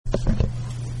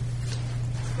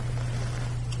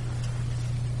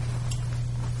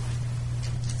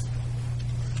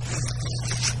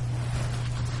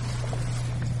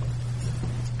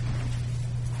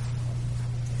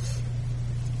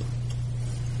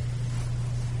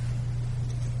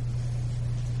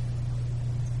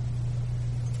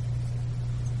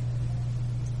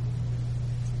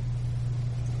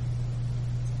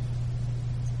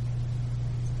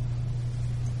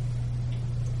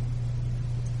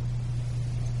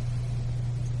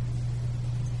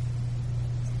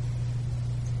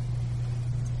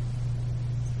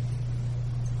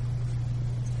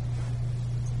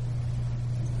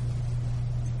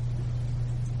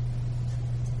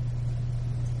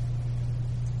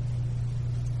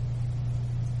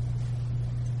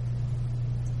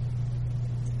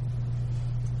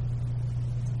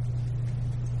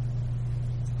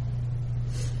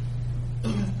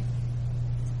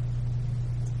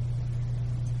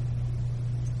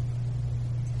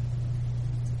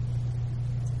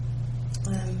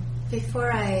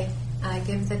Before I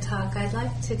give the talk, I'd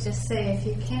like to just say, if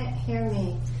you can't hear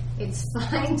me, it's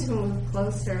fine to move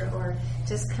closer or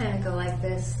just kind of go like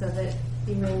this so that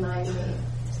you remind me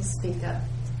to speak up.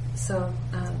 So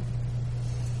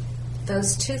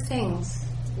those two things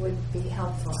would be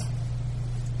helpful.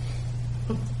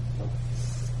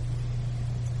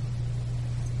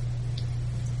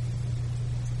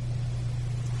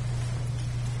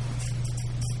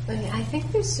 I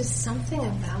think there's just something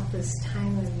about this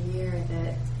time of year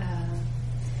that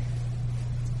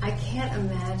I can't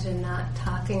imagine not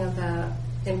talking about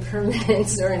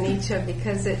impermanence or anicca,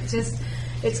 because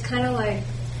it's kind of like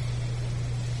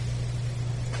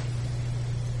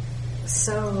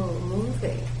so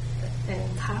moving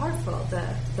and powerful,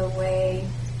 the way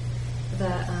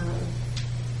the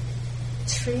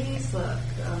trees look,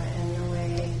 and the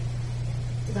way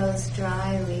those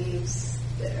dry leaves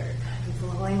that are kind of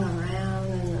blowing around,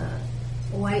 and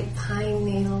the white pine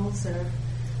needles are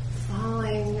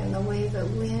falling, and the way the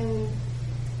wind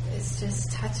is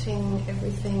just touching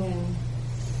everything,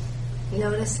 and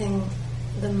noticing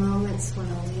the moments when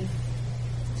a leaf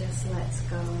just lets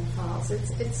go and falls.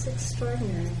 It's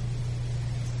extraordinary.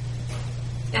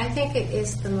 I think it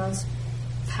is the most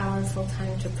powerful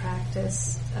time to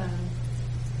practice,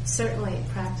 certainly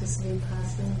practice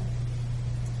Vipassana.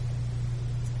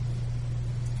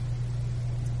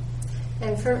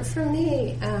 And for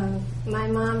me, my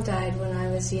mom died when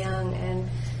I was young, and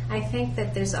I think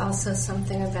that there's also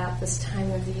something about this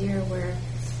time of the year where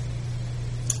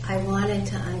I wanted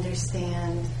to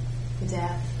understand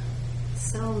death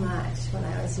so much when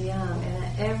I was young,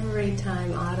 and every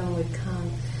time autumn would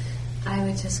come, I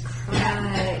would just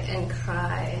cry and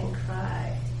cry and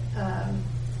cry.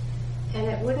 And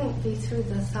it wouldn't be through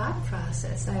the thought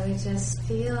process. I would just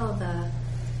feel the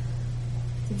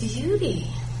beauty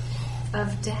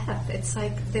of death. It's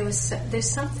like there's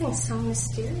something so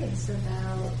mysterious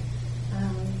about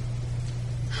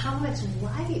how much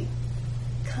light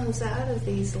comes out of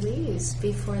these leaves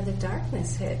before the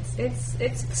darkness hits. It's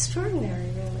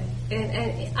extraordinary, really.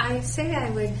 And I say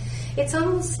it's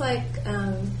almost like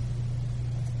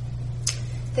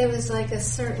there was like a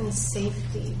certain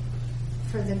safety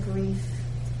for the grief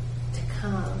to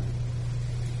come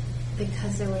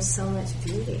because there was so much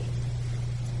beauty.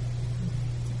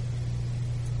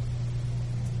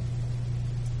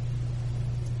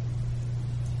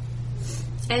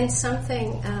 And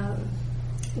something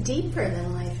deeper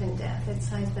than life and death. It's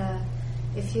like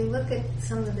if you look at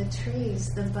some of the trees,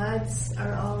 the buds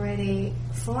are already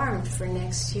formed for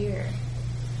next year.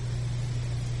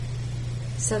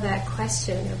 So that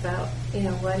question about,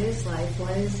 what is life,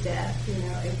 what is death,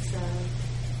 it's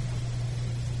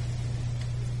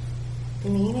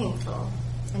meaningful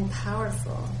and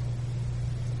powerful.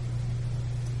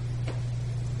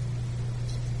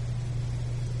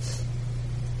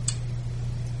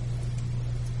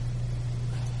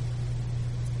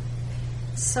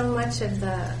 So much of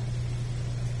the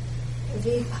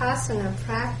Vipassana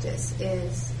practice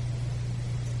is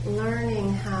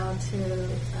learning how to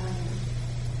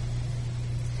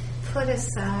put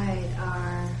aside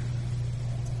our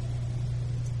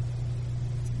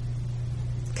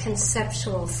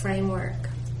conceptual framework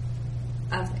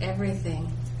of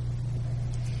everything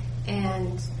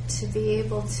and to be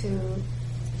able to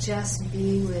just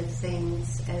be with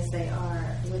things as they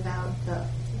are without the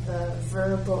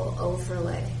verbal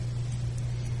overlay.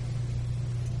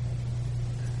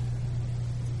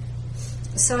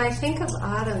 So I think of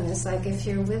autumn as like if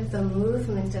you're with the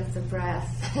movement of the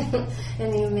breath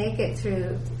and you make it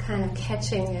through kind of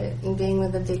catching it and being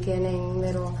with the beginning,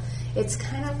 middle, it's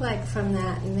kind of like from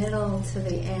that middle to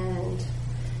the end,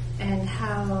 and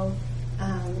how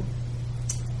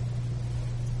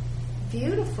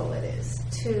beautiful it is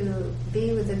to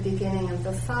be with the beginning of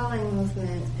the falling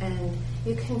movement, and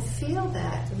you can feel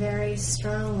that very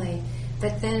strongly,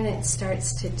 but then it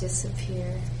starts to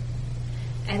disappear.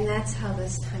 And that's how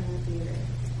this time of year,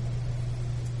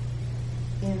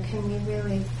 can we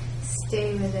really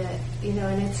stay with it?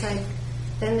 And it's like,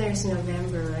 then there's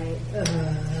November, right?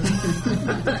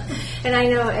 And I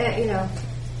know,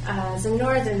 as a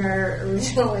northerner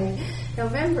originally,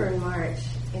 November and March,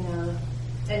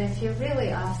 and if you're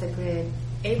really off the grid,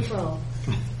 April,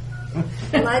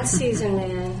 mud season,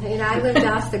 man. I lived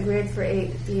off the grid for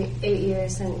eight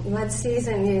years, and mud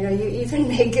season, you even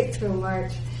make it through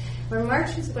March. Where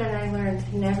March is when I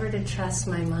learned never to trust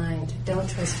my mind. Don't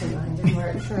trust your mind in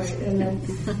March, right? And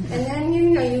then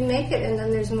you make it, and then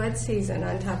there's mud season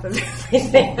on top of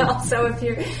everything else. So if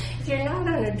you're not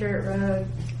on a dirt road,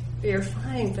 you're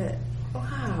fine. But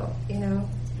wow,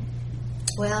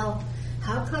 Well,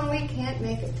 How come we can't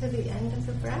make it to the end of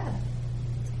the breath?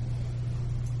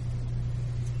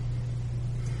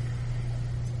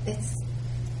 It's,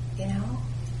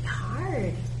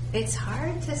 hard. It's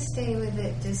hard to stay with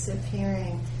it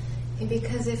disappearing.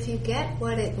 Because if you get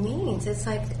what it means, it's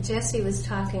like Jesse was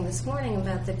talking this morning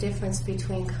about the difference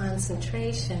between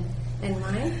concentration and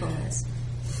mindfulness.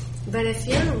 But if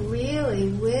you're really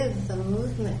with the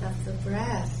movement of the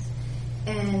breath,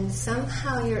 and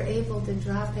somehow you're able to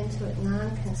drop into it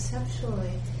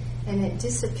non-conceptually, and it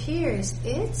disappears,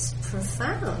 it's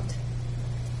profound.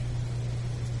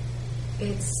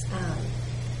 It's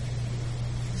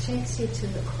shakes you to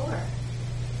the core.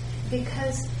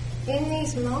 Because in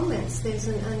these moments, there's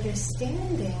an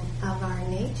understanding of our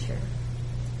nature.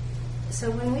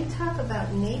 So when we talk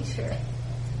about nature,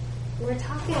 we're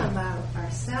talking about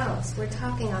ourselves. We're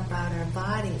talking about our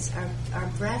bodies. Our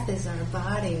breath is our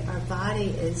body. Our body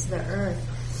is the earth.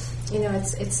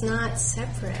 It's not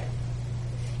separate.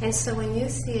 And so when you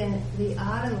see the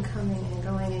autumn coming and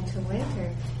going into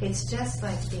winter, it's just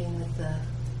like being with the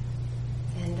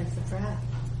end of the breath.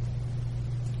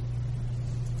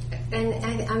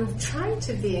 And I'm trying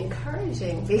to be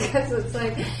encouraging, because it's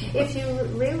like, if you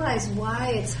realize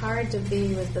why it's hard to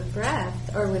be with the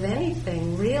breath, or with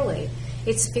anything, really,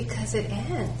 it's because it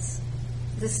ends.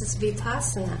 This is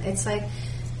vipassana. It's like,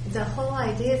 the whole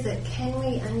idea is that, can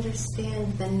we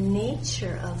understand the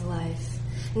nature of life?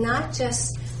 Not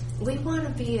just, we want to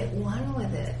be at one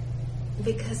with it,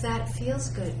 because that feels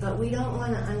good, but we don't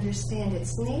want to understand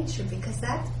its nature, because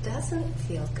that doesn't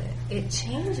feel good. It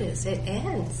changes, it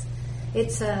ends.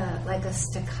 It's like a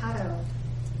staccato.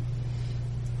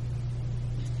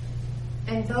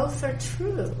 And both are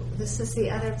true. This is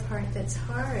the other part that's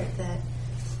hard, that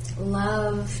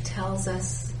love tells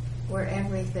us we're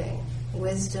everything.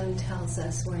 Wisdom tells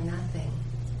us we're nothing.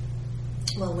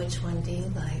 Well, which one do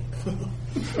you like?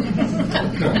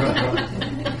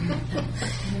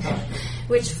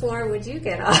 Which floor would you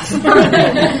get off on?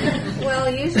 Well,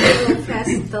 usually we'll press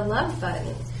the love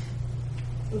button.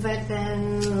 But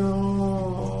then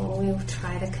we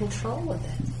try to control with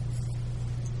it.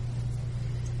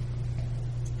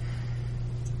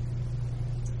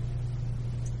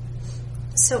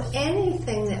 So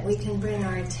anything that we can bring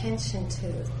our attention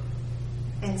to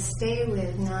and stay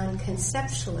with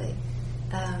non-conceptually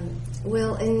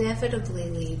will inevitably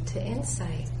lead to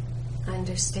insight,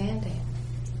 understanding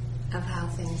of how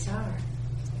things are.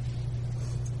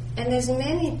 And there's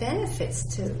many benefits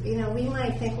to, we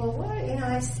might think, well, what,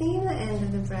 I've seen the end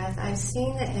of the breath, I've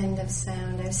seen the end of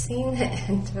sound, I've seen the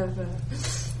end of a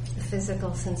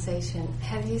physical sensation.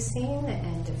 Have you seen the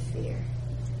end of fear?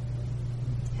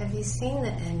 Have you seen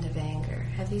the end of anger?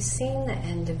 Have you seen the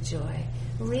end of joy?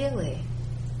 Really?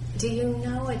 Do you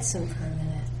know it's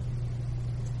impermanent?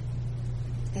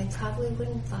 It probably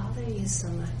wouldn't bother you so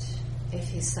much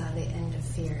if you saw the end of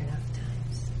fear enough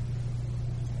times.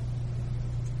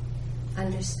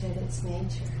 Understood its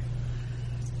nature.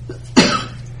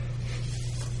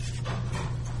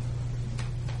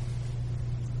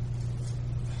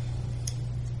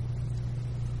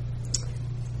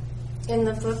 In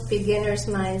the book Beginner's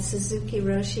Mind, Suzuki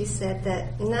Roshi said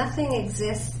that nothing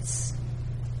exists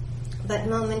but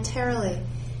momentarily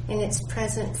in its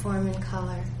present form and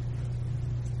color.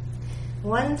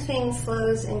 One thing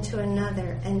flows into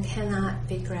another and cannot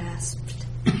be grasped.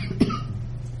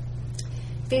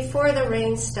 Before the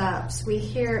rain stops, we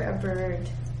hear a bird.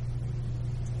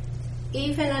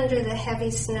 Even under the heavy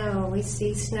snow, we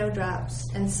see snowdrops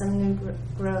and some new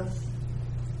growth.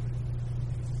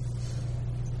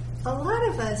 A lot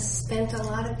of us spent a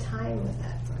lot of time with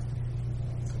that book,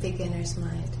 Beginner's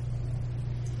Mind.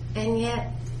 And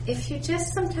yet, if you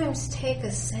just sometimes take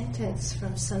a sentence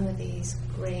from some of these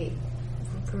great,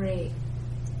 great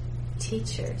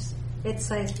teachers, it's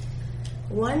like,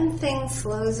 one thing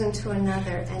flows into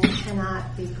another and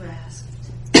cannot be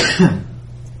grasped.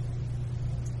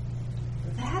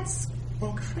 That's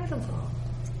incredible.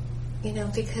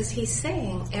 Because he's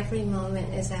saying every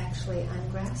moment is actually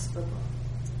ungraspable.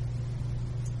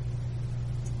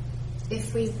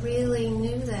 If we really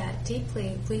knew that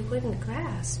deeply, we wouldn't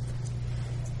grasp.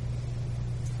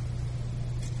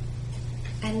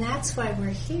 And that's why we're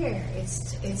here.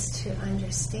 It's to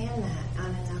understand that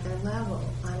on another level,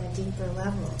 on a deeper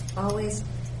level. Always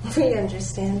we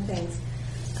understand things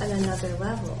on another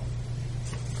level.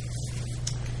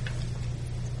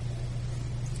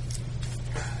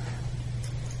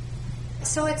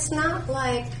 So it's not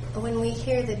like when we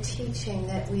hear the teaching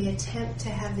that we attempt to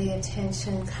have the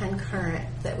attention concurrent,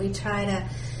 that we try to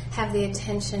have the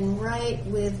attention right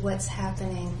with what's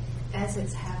happening as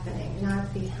it's happening,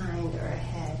 not behind or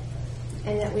ahead.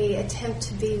 and that we attempt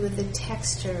to be with the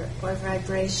texture or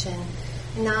vibration,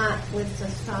 not with the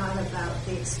thought about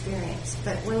the experience.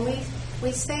 But when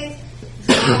we say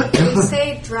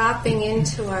dropping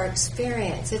into our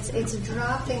experience, it's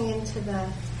dropping into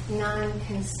the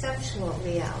non-conceptual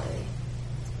reality.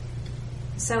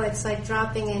 So it's like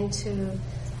dropping into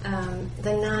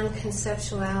the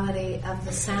non-conceptuality of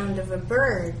the sound of a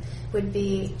bird would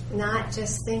be not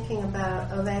just thinking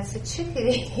about, oh, that's a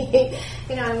chickadee.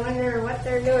 I wonder what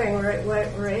they're doing,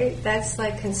 right? That's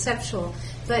like conceptual.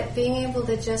 But being able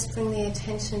to just bring the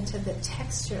attention to the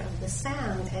texture of the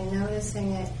sound and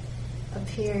noticing it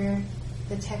appear,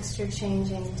 the texture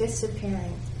changing,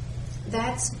 disappearing,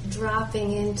 that's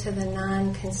dropping into the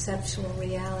non-conceptual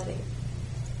reality.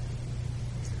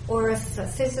 Or if a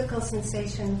physical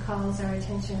sensation calls our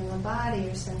attention in the body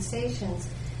or sensations,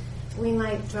 we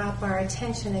might drop our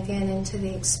attention again into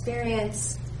the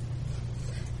experience.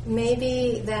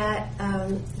 Maybe that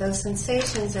those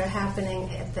sensations are happening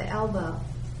at the elbow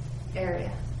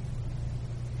area.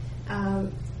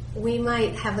 We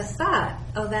might have a thought,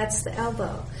 oh, that's the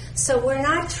elbow. So we're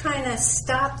not trying to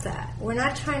stop that. We're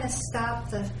not trying to stop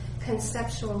the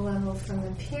conceptual level from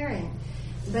appearing.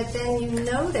 But then you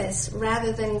notice,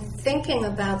 rather than thinking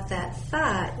about that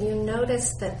thought, you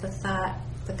notice that the thought,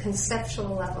 the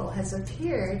conceptual level has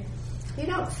appeared. You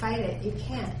don't fight it, you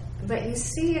can't. But you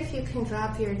see if you can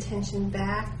drop your attention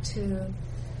back to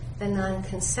the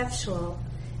non-conceptual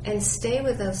and stay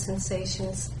with those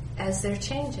sensations as they're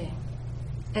changing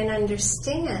and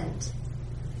understand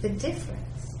the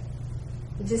difference,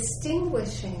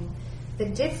 distinguishing the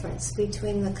difference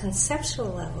between the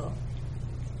conceptual level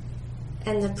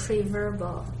and the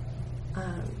pre-verbal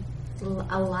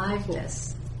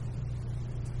aliveness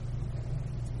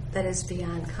that is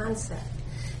beyond concept,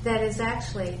 that is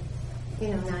actually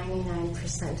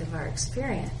 99% of our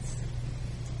experience.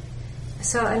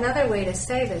 So another way to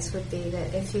say this would be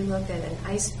that if you look at an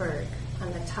iceberg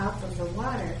on the top of the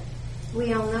water,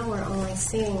 we all know we're only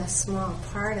seeing a small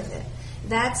part of it.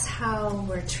 That's how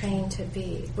we're trained to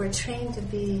be. We're trained to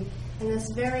be in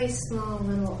this very small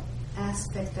little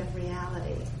aspect of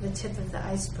reality, the tip of the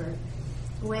iceberg,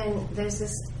 when there's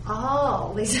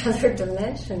all these other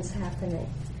dimensions happening.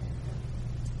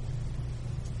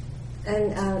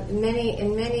 And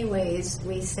in many ways,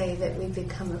 we say that we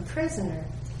become a prisoner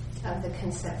of the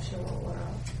conceptual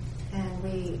world, and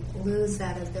we lose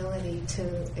that ability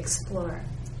to explore.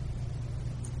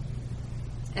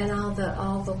 And all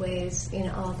the ways,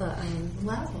 all the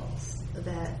levels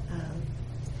that,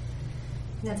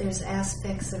 there's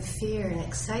aspects of fear and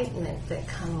excitement that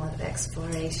come with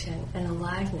exploration and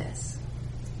aliveness.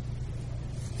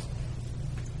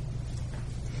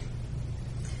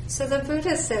 So the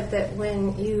Buddha said that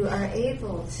when you are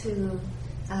able to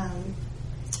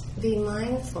be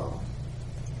mindful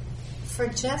for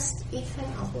just even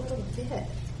a little bit,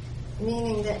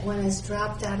 meaning that one is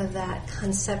dropped out of that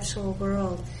conceptual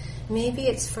world, maybe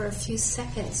it's for a few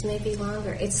seconds, maybe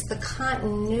longer. It's the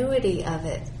continuity of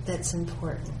it that's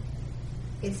important.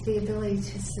 It's the ability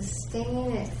to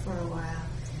sustain it for a while.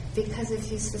 Because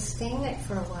if you sustain it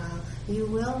for a while, you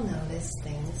will notice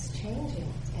things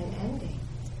changing and ending.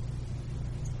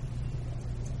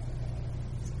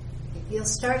 You'll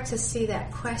start to see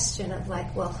that question of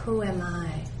like, well, who am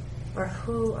I? Or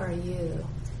who are you?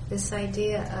 This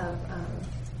idea of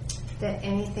that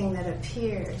anything that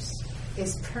appears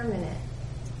is permanent.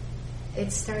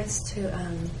 It starts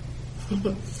to,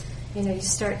 you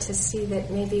start to see that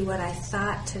maybe what I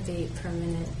thought to be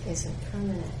permanent isn't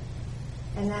permanent.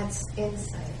 And that's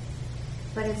insight.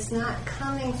 But it's not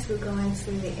coming through going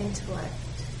through the intellect.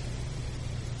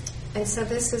 And so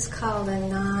this is called a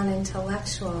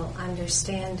non-intellectual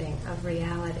understanding of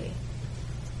reality.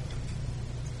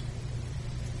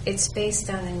 It's based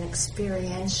on an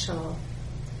experiential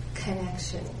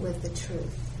connection with the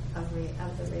truth of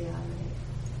the reality.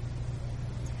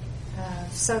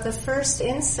 So the first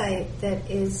insight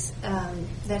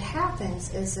that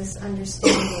happens is this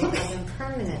understanding of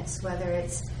impermanence, whether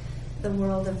it's the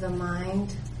world of the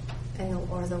mind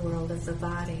or the world of the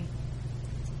body.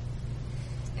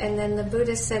 And then the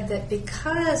Buddha said that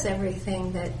because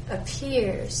everything that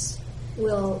appears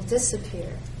will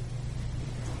disappear,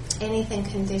 anything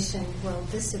conditioned will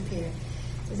disappear,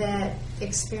 that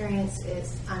experience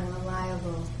is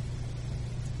unreliable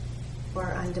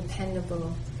or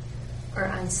undependable or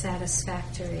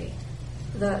unsatisfactory.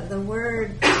 The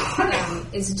word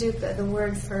is dukkha. The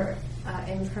word for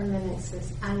impermanence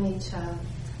is anicca.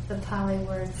 The Pali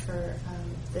word for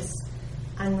this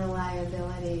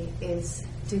unreliability is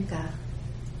dukkha.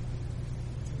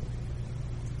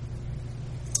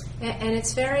 And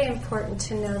it's very important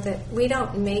to know that we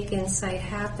don't make insight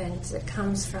happen. It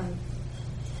comes from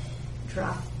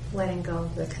letting go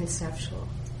of the conceptual,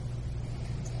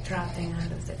 dropping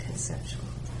out of the conceptual,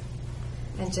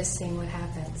 and just seeing what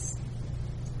happens.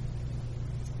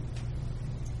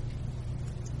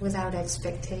 Without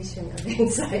expectation of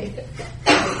insight.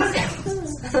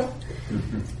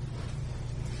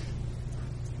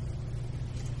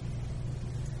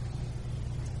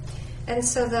 And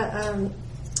so the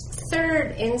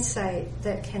third insight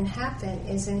that can happen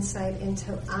is insight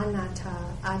into anatta,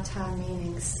 atta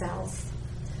meaning self,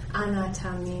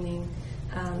 anatta meaning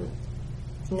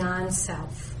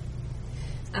non-self.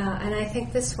 And I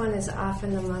think this one is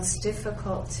often the most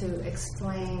difficult to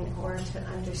explain or to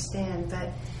understand.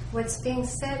 But what's being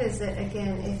said is that,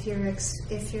 again,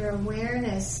 if your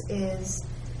awareness is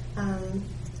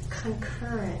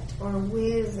concurrent or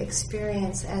with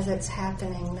experience as it's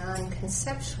happening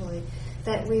non-conceptually,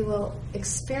 that we will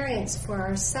experience for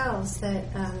ourselves that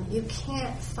you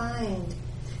can't find,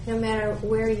 no matter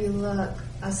where you look,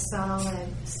 a solid,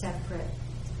 separate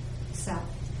self.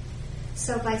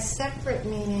 So by separate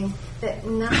meaning that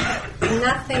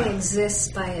nothing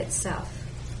exists by itself.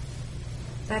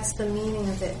 That's the meaning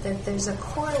of it, that there's a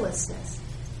corelessness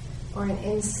or an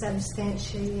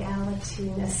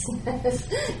insubstantialityness.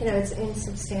 It's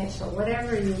insubstantial.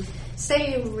 Whatever you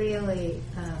say, you really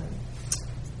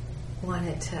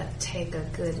wanted to take a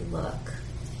good look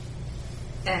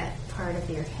at part of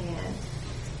your hand,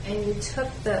 and you took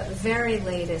the very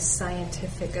latest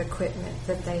scientific equipment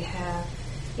that they have,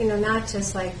 not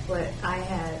just like what I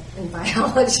had in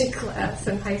biology class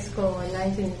in high school in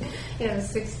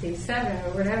 1967 or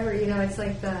whatever. It's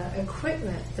like the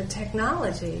equipment, the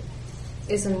technology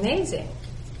is amazing.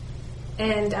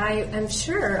 And I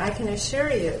can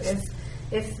assure you,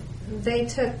 if they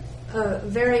took a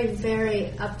very,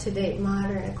 very up-to-date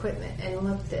modern equipment and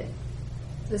looked at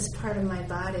this part of my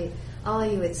body, all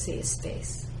you would see is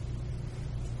space.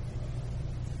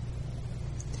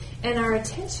 And our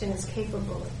attention is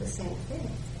capable of the same thing.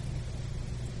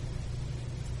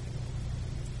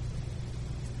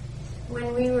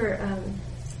 When we were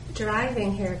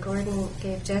driving here, Gordon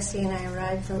gave Jesse and I a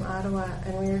ride from Ottawa,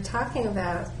 and we were talking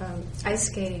about ice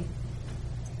skating.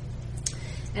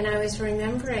 And I was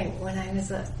remembering when I was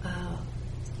a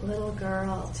little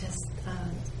girl, just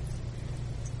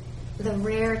the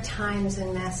rare times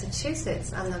in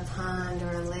Massachusetts on the pond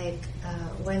or a lake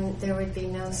when there would be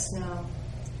no snow,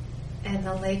 and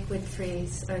the lake would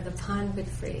freeze or the pond would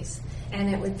freeze, and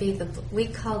it would be we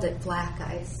called it black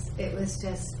ice. It was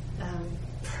just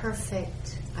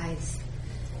perfect ice.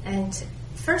 And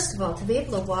first of all, to be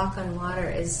able to walk on water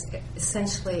is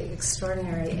essentially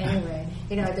extraordinary anyway.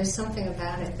 There's something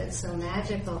about it that's so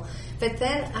magical. But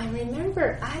then I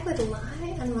remember I would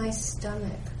lie on my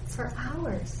stomach for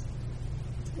hours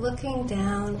looking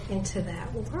down into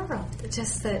that world,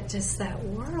 just that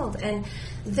world. And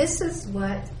this is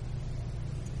what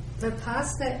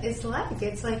Vipassana is like.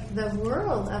 It's like the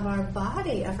world of our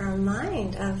body, of our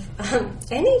mind, of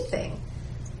anything.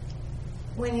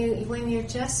 When you're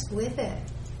just with it,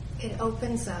 it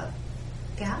opens up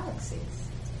galaxies.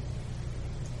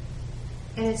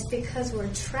 And it's because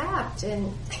we're trapped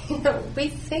and we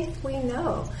think we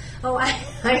know. Oh,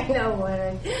 I know what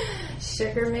a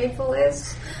sugar maple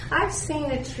is. I've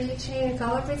seen a tree change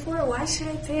color before. Why should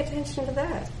I pay attention to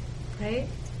that? Right?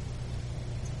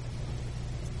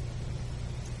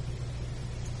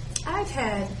 I've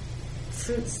had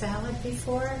fruit salad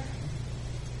before.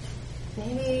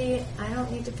 Maybe I don't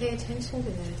need to pay attention to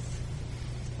this.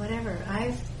 Whatever.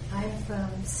 I've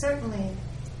certainly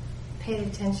paid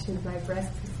attention to my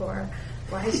breath before.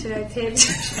 Why should I pay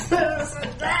attention to this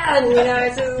again?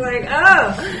 It's just like,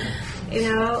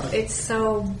 it's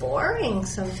so boring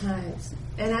sometimes.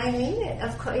 And I mean it.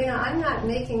 Of course, I'm not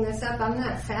making this up. I'm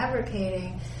not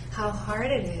fabricating how hard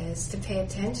it is to pay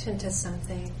attention to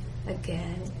something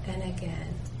again and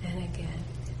again and again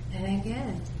and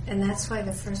again. And that's why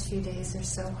the first few days are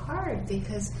so hard,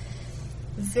 because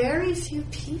very few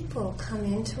people come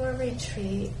into a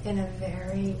retreat in a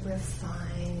very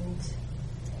refined.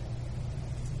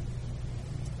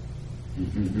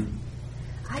 Mm-hmm.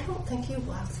 I don't think you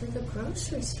walk through the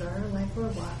grocery store like we're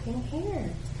walking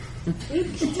here. You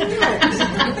can't.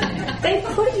 They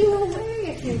put you away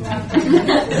if you walk through the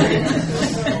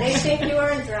grocery store. They think you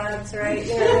are on drugs, right?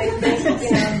 They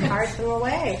think, cart them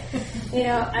away.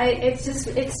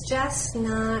 It's just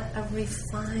not a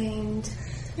refined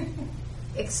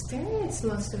experience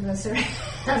most of us are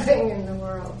having in the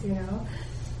world.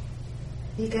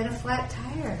 You get a flat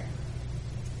tire.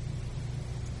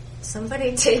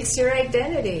 Somebody takes your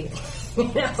identity. You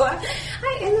know,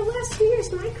 in the last 2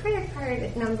 years, my credit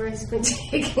card number has been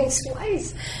taken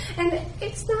twice. And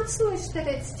it's not so much that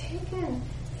it's taken,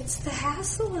 it's the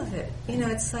hassle of it. You know,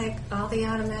 it's like all the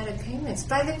automatic payments.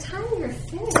 By the time you're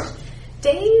finished,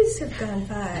 days have gone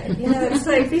by. You know, it's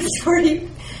like before you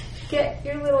get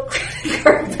your little credit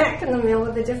card back in the mail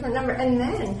with a different number. And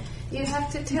then you have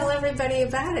to tell everybody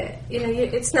about it. You know,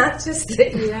 it's not just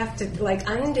that you have to, like,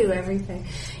 undo everything.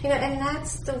 You know, and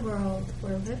that's the world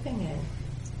we're living in.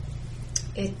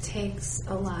 It takes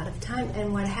a lot of time.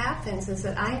 And what happens is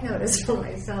that I notice for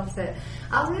myself that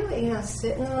I'll really, you know,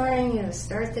 sit in the morning, you know,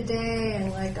 start the day,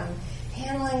 and, like, I'm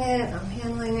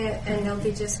handling it, and there'll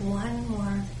be just one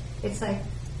more. It's like,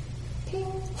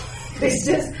 ping. It's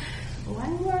just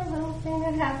one more little thing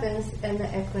that happens, and the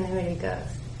equanimity goes,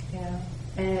 you know.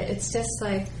 And it's just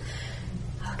like,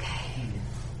 okay,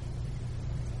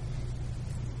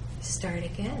 start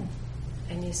again,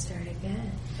 and you start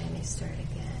again, and you start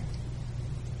again.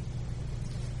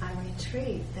 On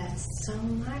retreat, that's so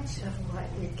much of what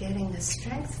you're getting the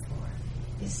strength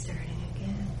for, is starting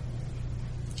again,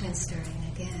 and starting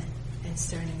again, and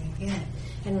starting again.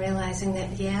 And realizing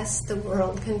that, yes, the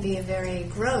world can be very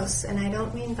gross, and I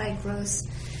don't mean by gross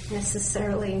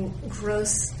necessarily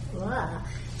gross, blah,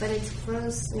 but it's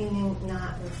gross meaning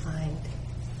not refined.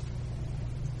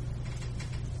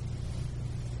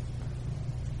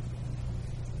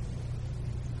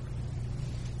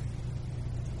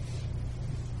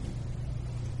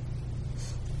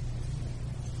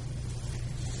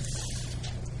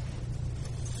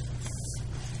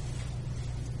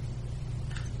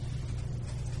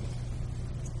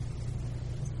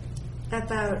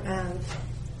 About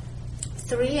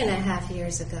 3.5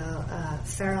 years ago, a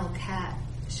feral cat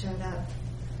showed up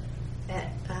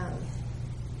at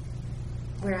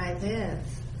where I live.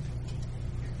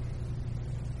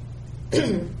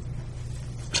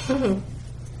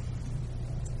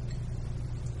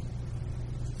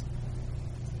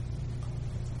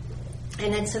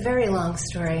 And it's a very long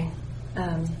story.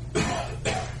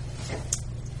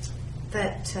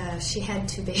 But she had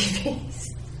 2 babies.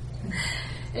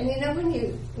 And you know when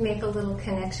you make a little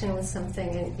connection with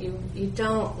something and you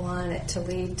don't want it to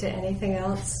lead to anything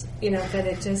else, you know, but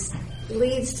it just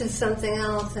leads to something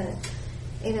else, and,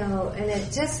 you know, and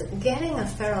it just, getting a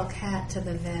feral cat to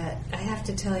the vet, I have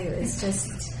to tell you, it's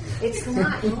just, it's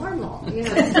not normal, you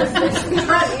know, it's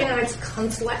not, you know, it's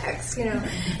complex, you know,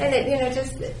 and it, you know,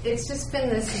 just, it's just been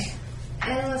this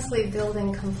endlessly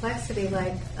building complexity,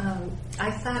 like, I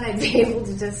thought I'd be able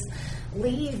to just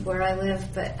leave where I live,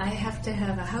 but I have to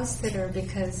have a house sitter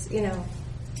because, you know,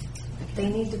 they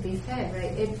need to be fed,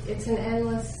 right? It's an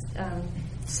endless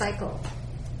cycle.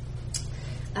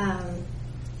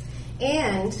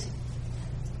 And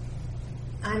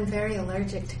I'm very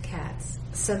allergic to cats.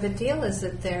 So the deal is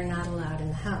that they're not allowed in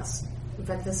the house.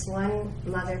 But this one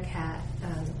mother cat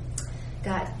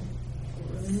got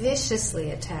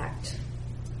viciously attacked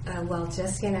while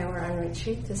Jesse and I were on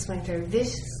retreat this winter,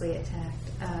 viciously attacked.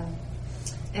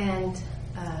 And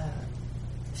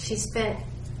she spent,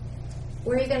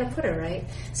 where are you going to put her, right?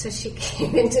 So she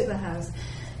came into the house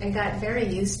and got very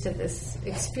used to this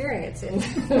experience in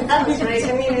the house, right?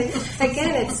 I mean,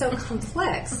 again, it's so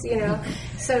complex, you know.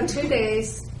 So 2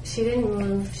 days, she didn't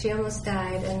move, she almost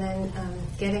died, and then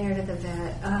getting her to the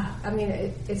vet. I mean,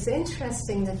 it's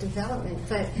interesting, the development,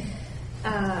 but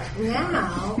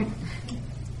now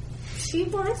she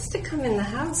wants to come in the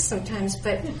house sometimes,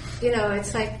 but, you know,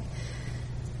 it's like,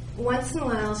 once in a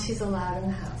while, she's allowed in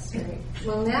the house, right?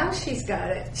 Well, now she's got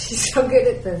it. She's so good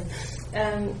at this.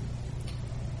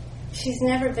 She's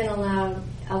never been allowed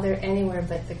anywhere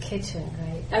but the kitchen,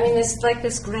 right? I mean, it's like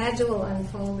this gradual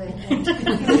unfolding.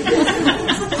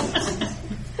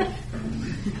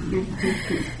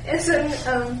 And so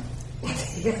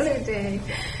the other day,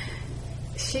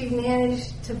 she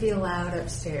managed to be allowed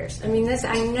upstairs. I mean,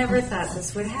 I never thought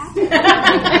this would happen.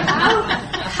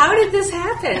 How did this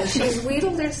happen? She's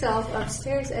wheedled herself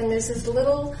upstairs, and there's this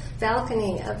little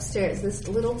balcony upstairs, this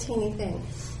little teeny thing.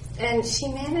 And she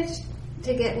managed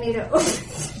to get me to open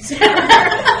the door.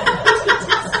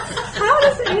 How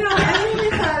is it, you know, I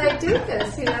never thought I'd do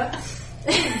this, you know.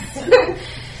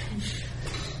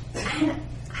 And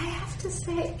I have to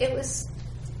say, it was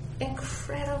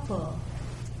incredible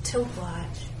to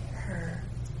watch her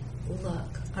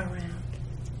look around.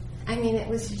 I mean, it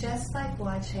was just like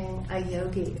watching a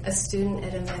yogi, a student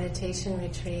at a meditation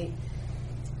retreat,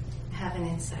 have an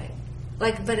insight,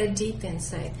 but a deep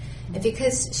insight.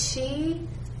 Because she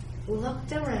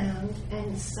looked around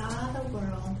and saw the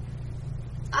world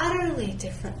utterly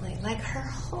differently. Like her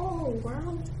whole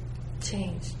world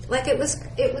changed. Like it was,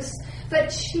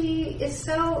 but she is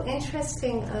so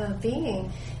interesting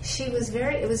being. It was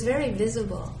very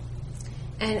visible,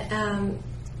 and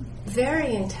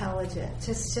very intelligent.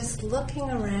 Just looking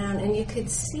around, and you could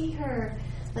see her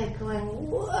like going,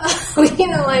 whoa,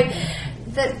 like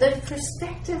the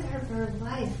perspective of her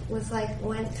life was like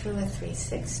went through a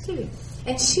 360,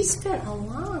 and she spent a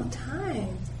long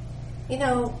time,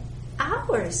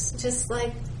 hours just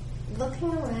like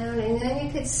looking around, and then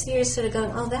you could see her sort of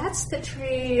going, oh, that's the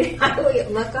tree I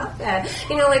would look up at.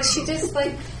 Like she just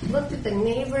like looked at the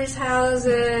neighbors'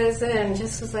 houses and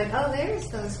just was like, oh, there's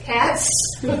those cats.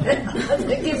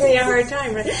 They give me a hard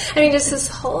time, right? I mean, just this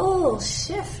whole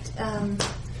shift. And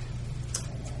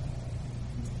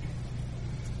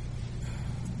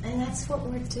that's what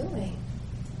we're doing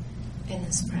in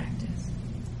this practice.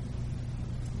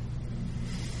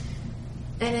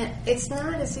 And it's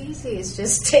not as easy as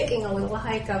just taking a little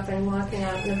hike up and walking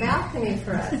out in the balcony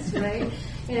for us, right?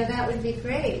 That would be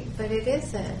great, but it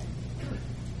isn't.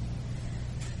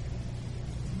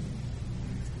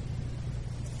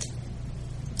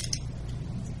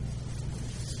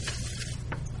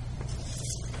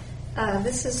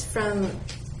 This is from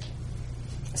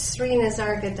Sri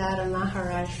Nisargadatta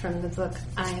Maharaj from the book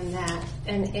I Am That.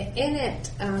 And in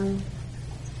it,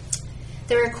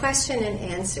 there are question and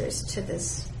answers to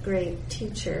this great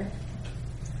teacher.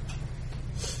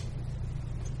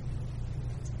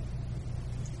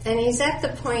 And he's at the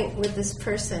point with this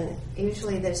person,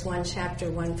 usually there's one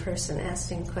chapter, one person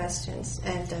asking questions,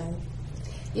 and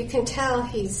you can tell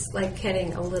he's like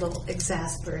getting a little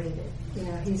exasperated.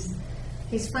 He's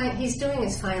doing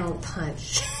his final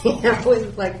punch,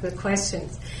 with like the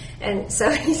questions. And so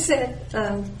he said,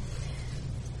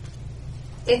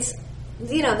 it's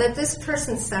that this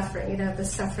person's suffering, the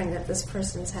suffering that this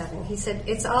person's having. He said,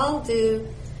 it's all due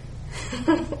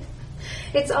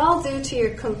to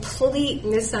your complete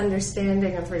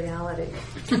misunderstanding of reality.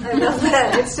 I love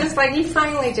that. It's just like he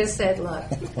finally just said, look,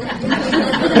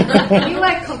 you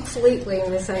like completely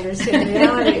misunderstand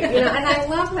reality. And I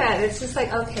love that. It's just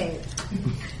like, okay,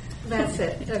 that's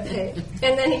it, okay.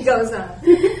 And then he goes on.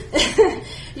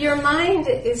 Your mind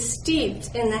is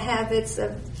steeped in the habits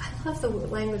of, I love the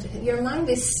language, your mind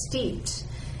is steeped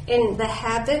in the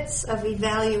habits of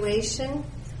evaluation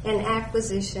and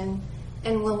acquisition,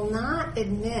 and will not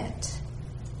admit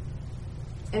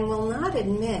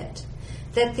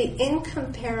that the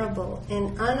incomparable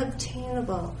and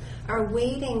unobtainable are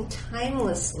waiting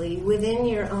timelessly within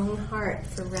your own heart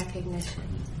for recognition.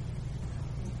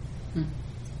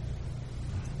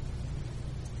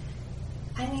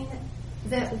 I mean,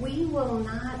 that we will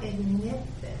not admit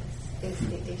this is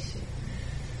the issue.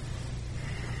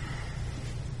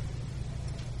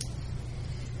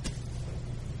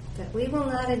 That we will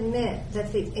not admit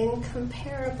that the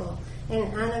incomparable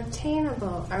and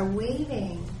unobtainable are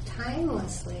waiting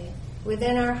timelessly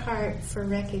within our heart for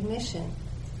recognition.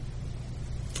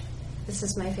 This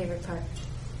is my favorite part.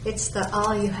 It's the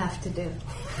all you have to do.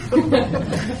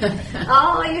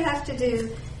 All you have to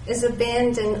do is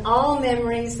abandon all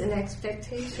memories and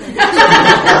expectations.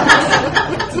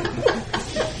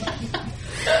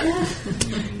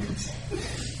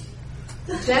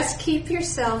 Just keep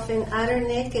yourself in utter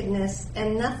nakedness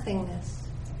and nothingness.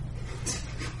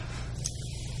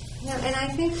 And I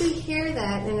think we hear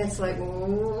that, and it's like,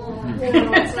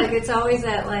 it's like it's always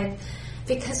that, like,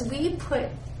 because we put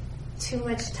too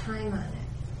much time on it.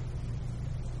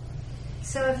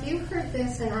 So if you heard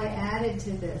this and I added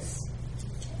to this,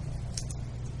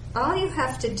 all you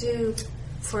have to do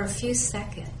for a few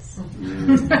seconds,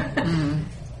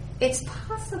 it's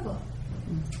possible.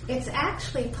 It's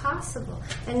actually possible.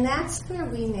 And that's where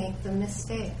we make the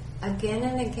mistake. Again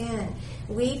and again.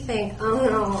 We think, oh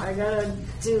no, I gotta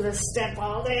do this step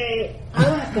all day.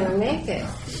 I'm not gonna make it.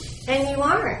 And you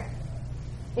aren't.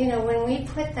 When we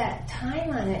put that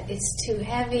time on it, it's too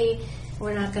heavy,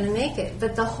 we're not going to make it.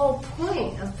 But the whole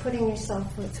point of putting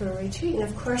yourself through a retreat, and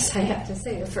of course I have to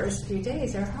say the first few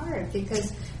days are hard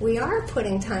because we are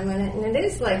putting time on it, and it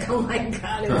is like, oh my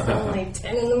God, it's only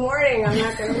 10 in the morning, I'm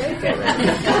not going to make it.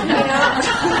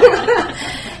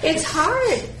 It's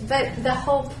hard, but the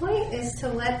whole point is to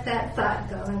let that thought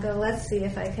go and go, let's see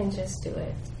if I can just do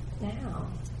it now.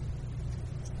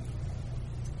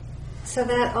 So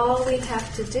that all we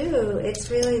have to do, it's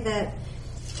really that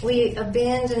we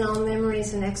abandon all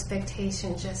memories and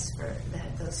expectation just for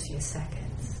those few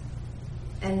seconds.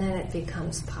 And then it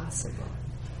becomes possible.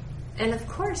 And of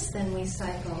course then we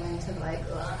cycle into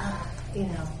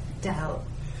doubt.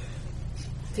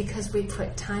 Because we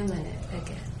put time in it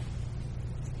again.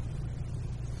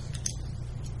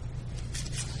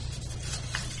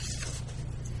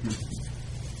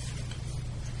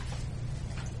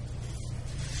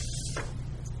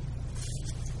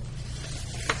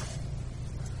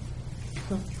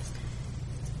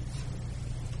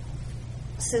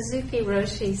 Suzuki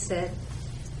Roshi said,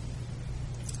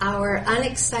 "Our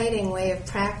unexciting way of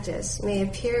practice may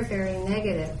appear very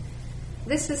negative.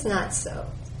 This is not so.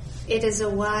 It is a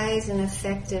wise and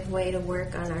effective way to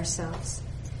work on ourselves.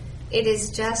 It is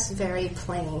just very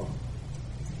plain."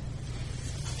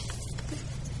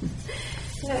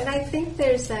 And I think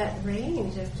there's that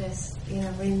range of just,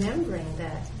 remembering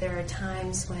that there are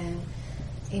times when,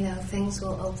 things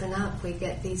will open up. We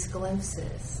get these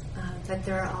glimpses. But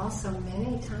there are also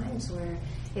many times where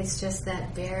it's just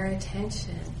that bare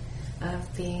attention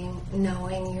of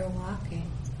knowing you're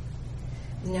walking,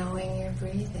 knowing you're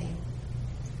breathing,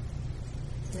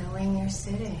 knowing you're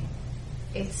sitting.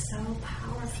 It's so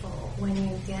powerful when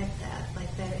you get that,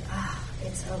 like that,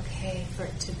 it's okay for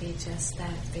it to be just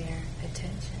that bare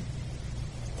attention.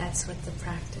 That's what the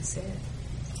practice is.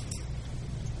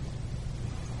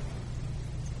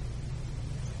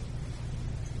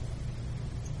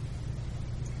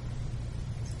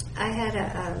 I had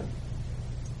a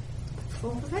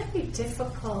very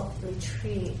difficult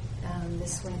retreat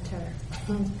this winter.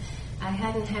 I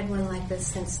hadn't had one like this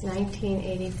since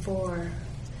 1984.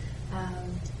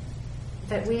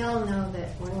 But we all know that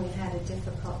when we had a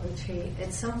difficult retreat,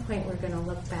 at some point we're going to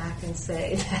look back and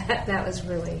say, that was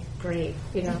really great.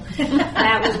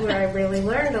 That was where I really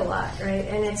learned a lot, right?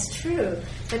 And it's true,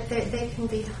 but they can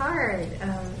be hard.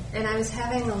 And I was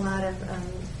having a lot of,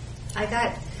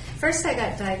 First, I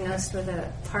got diagnosed with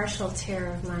a partial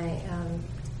tear of my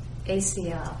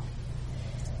ACL.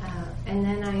 And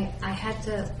then I had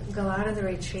to go out of the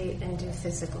retreat and do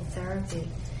physical therapy.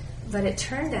 But it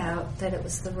turned out that it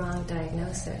was the wrong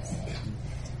diagnosis.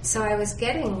 So I was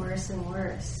getting worse and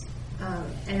worse.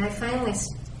 And I finally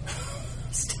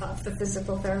stopped the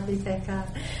physical therapy, thank God.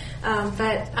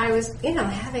 But I was,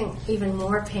 having even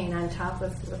more pain on top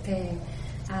of the pain.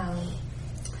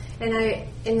 And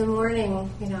in the morning,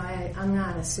 I'm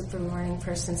not a super morning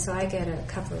person, so I get a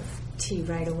cup of tea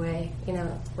right away.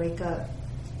 Wake up,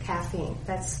 caffeine.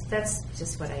 That's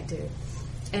just what I do.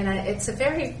 And it's a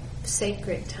very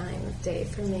sacred time of day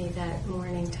for me. That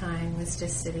morning time was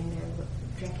just sitting there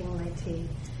drinking my tea.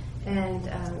 And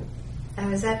I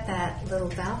was at that little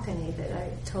balcony that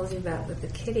I told you about with the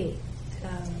kitty.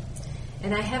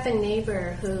 And I have a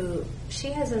neighbor who, she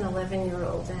has an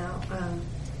 11-year-old now,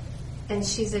 and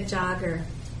she's a jogger.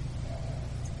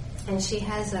 And she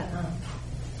has a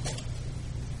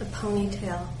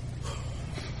ponytail,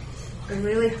 a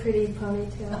really pretty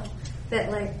ponytail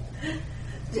that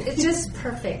it's just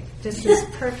perfect, just this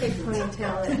perfect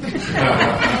ponytail.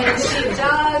 And she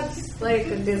jogs like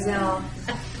a gazelle,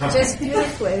 just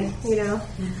beautifully,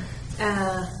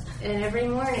 and every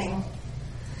morning,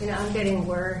 I'm getting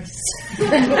worse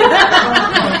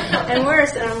and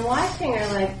worse, and I'm watching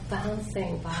her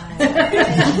bouncing by.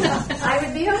 I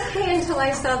would be okay until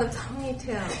I saw the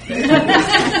ponytail.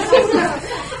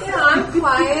 I'm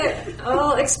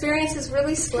quiet. Experience is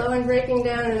really slow and breaking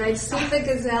down, and I'd see the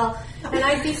gazelle, and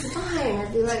I'd be fine.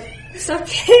 I'd be like, it's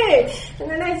okay.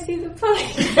 And then I'd see the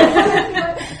ponytail, and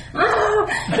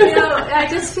I'd be like, I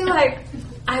just feel like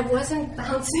I wasn't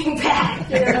bouncing back.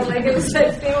 It was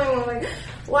that feeling of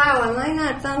wow, am I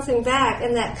not bouncing back?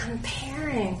 And that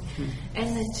comparing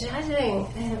and the judging,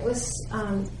 and it was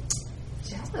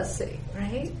jealousy,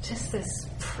 right? Just this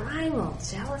primal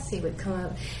jealousy would come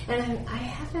up. And I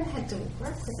haven't had to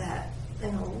work with that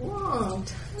in a long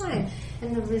time.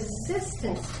 And the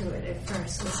resistance to it at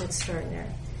first was extraordinary.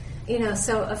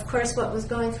 So of course what was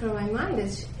going through my mind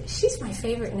is, she's my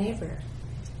favorite neighbor.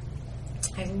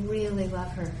 I really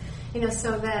love her.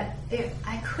 So that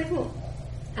I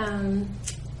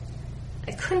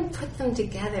couldn't put them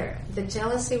together. The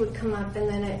jealousy would come up, and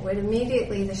then it would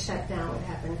immediately, the shutdown would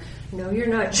happen. No, you're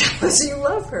not jealous. You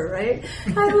love her, right?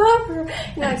 I love her.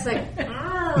 It's like,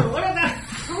 what about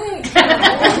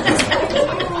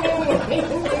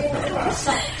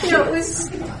it was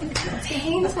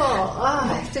painful.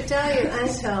 I have to tell you,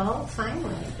 until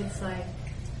finally, it's like,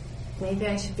 maybe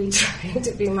I should be trying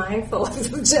to be mindful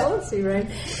of the jealousy, right?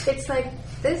 It's like,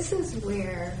 this is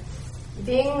where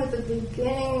being with the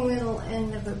beginning, middle,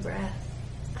 end of a breath,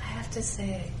 I have to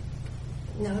say,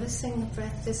 noticing the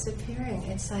breath disappearing.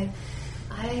 It's like,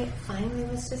 I finally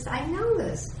was just, I know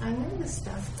this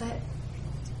stuff, but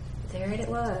there it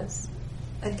was.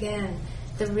 Again,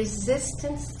 the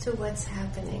resistance to what's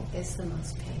happening is the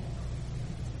most painful.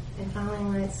 And finally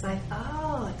when it's like,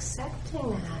 accepting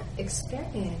that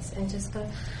experience and just go,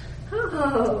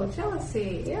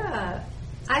 jealousy, yeah.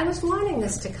 I was wanting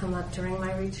this to come up during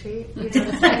my retreat. On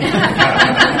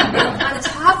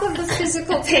top of the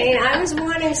physical pain, I was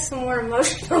wanting some more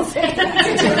emotional pain.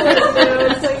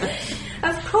 It's like,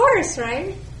 course,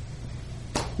 right?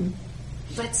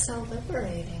 But so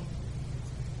liberating.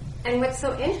 And what's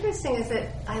so interesting is that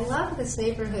I love this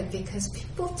neighborhood because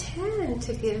people tend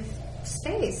to give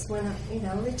space when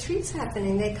retreat's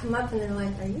happening. They come up and they're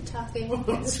like, "Are you talking?"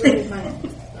 It's really funny.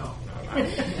 No.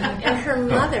 And her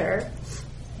mother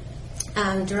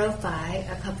drove by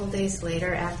a couple days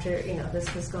later after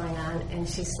this was going on, and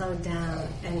she slowed down.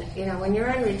 And when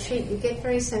you're on retreat, you get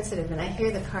very sensitive. And I hear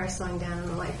the car slowing down,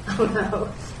 and I'm like, "Oh no!"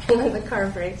 And then the car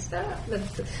brakes. The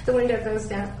window goes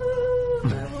down. Oh,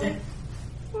 and I'm like,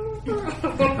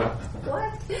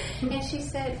 what? And she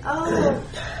said, "Oh,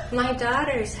 my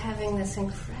daughter's having this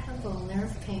incredible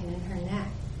nerve pain in her neck,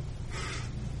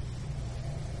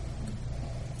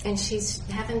 and she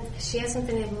hasn't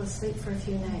been able to sleep for a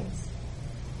few nights."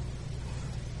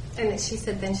 And she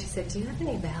said, "Do you have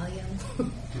any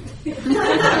Valium?"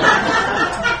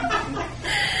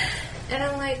 And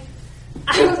I'm like,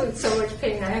 I was in so much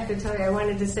pain, I have to tell you, I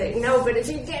wanted to say, "No, but if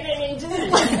you get any, just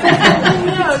let me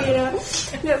know,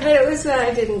 No, but it was,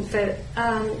 I didn't, but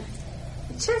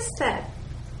just that,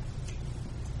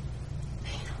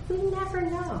 we never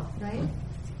know, right?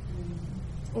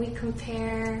 We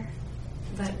compare,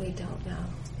 but we don't know.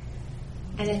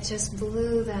 And it just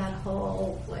blew that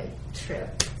whole,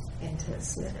 trip into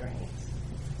smithereens.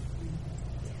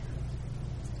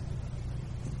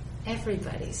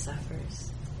 Everybody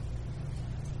suffers.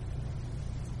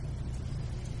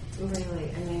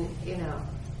 Really,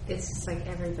 it's just like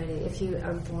everybody. If you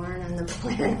are born on the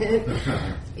planet,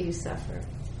 you suffer.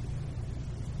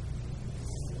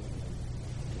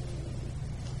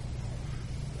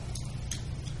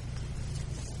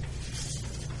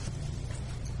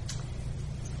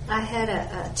 I had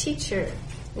a teacher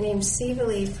named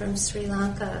Sivali from Sri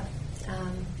Lanka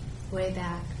way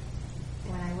back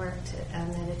when I worked at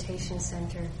a meditation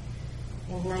center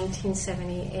in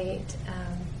 1978.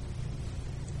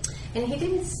 And he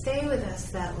didn't stay with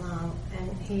us that long,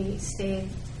 and he stayed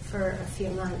for a few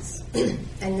months.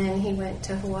 And then he went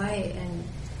to Hawaii and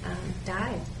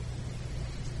died.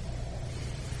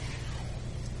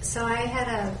 So I had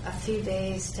a few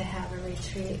days to have a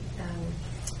retreat,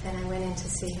 and I went in to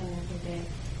see him every day.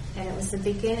 And it was the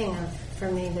beginning of, for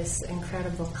me, this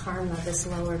incredible karma, this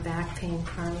lower back pain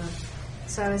karma.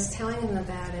 So I was telling him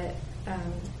about it,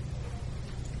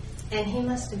 and he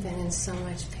must have been in so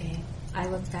much pain. I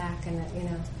look back and,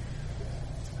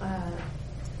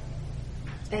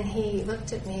 and he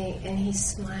looked at me and he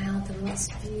smiled the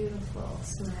most beautiful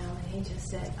smile, and he just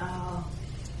said, "Oh,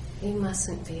 you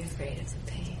mustn't be afraid of the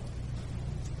pain."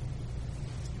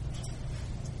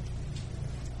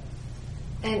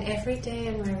 And every day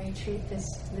in my retreat,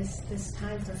 this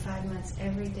time for 5 months,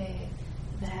 every day,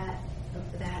 that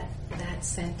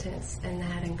sentence and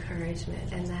that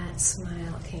encouragement and that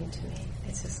smile came to me.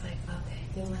 It's just like, okay,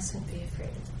 you mustn't be afraid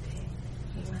of the pain.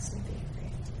 You mustn't be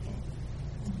afraid of the pain.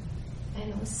 And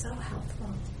it was so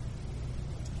helpful.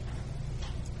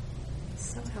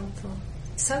 So helpful.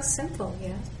 So simple,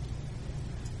 yeah.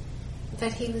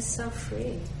 But he was so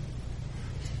free.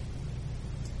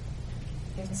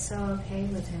 It was so okay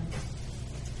with him.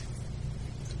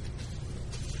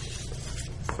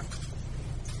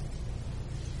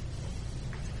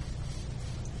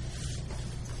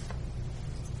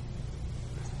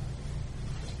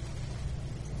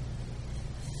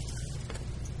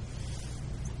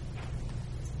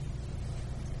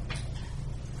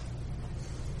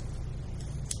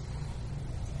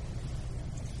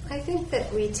 I think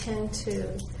that we tend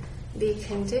to be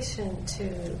conditioned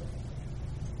to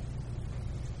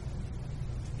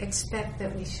expect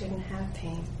that we shouldn't have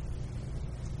pain.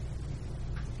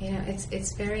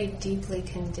 It's very deeply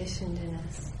conditioned in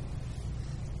us.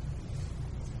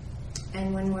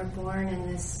 And when we're born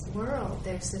in this world,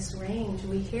 there's this range.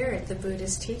 We hear it, the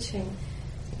Buddhist teaching,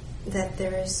 that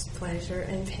there is pleasure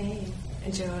and pain,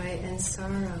 joy and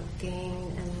sorrow,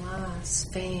 gain and loss,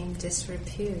 fame,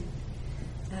 disrepute.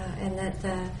 And that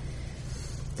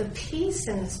the peace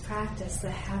in this practice,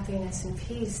 the happiness and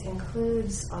peace,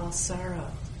 includes all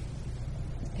sorrow.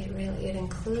 It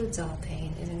includes all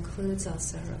pain. It includes all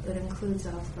sorrow. It includes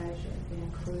all pleasure. It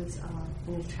includes all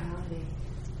neutrality.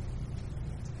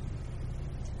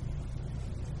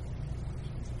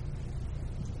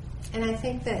 And I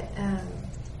think that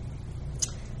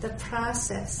the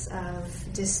process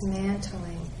of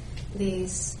dismantling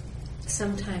these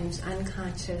sometimes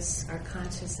unconscious or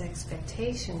conscious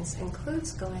expectations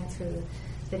includes going through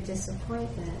the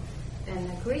disappointment and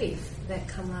the grief that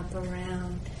come up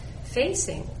around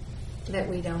facing that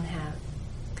we don't have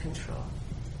control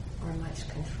or much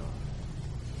control.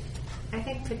 I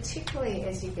think particularly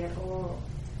as you get old,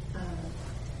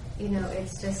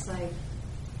 it's just like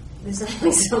there's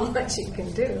only so much you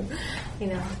can do.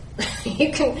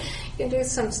 You can do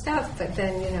some stuff, but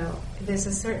then, there's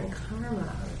a certain karma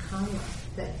or karma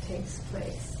that takes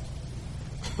place.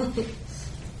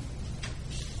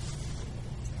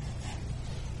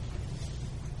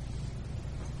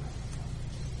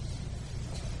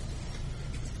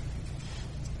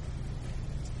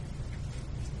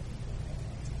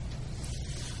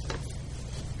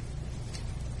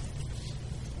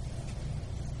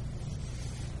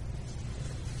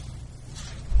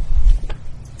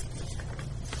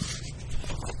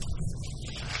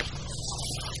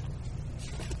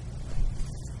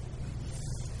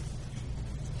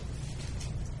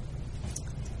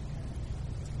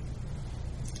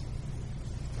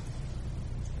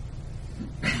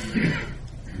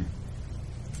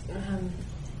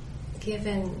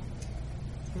 Given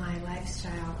my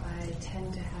lifestyle, I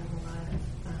tend to have a lot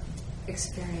of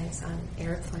experience on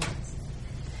airplanes.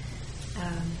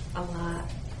 A lot.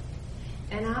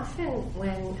 And often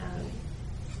when,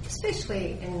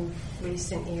 especially in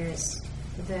recent years,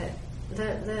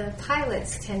 the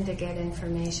pilots tend to get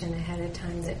information ahead of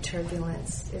time that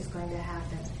turbulence is going to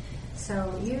happen.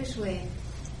 So usually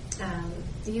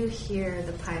you hear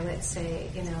the pilot say,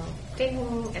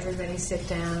 ding, everybody sit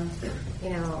down,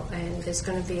 and there's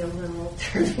going to be a little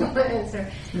turbulence, or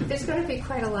there's going to be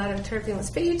quite a lot of turbulence,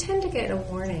 but you tend to get a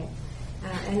warning.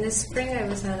 And this spring I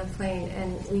was on a plane,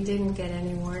 and we didn't get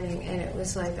any warning, and it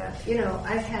was like,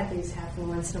 I've had these happen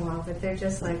once in a while, but they're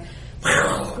just like,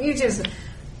 you just,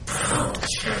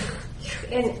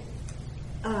 and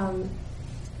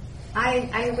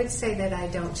I would say that I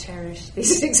don't cherish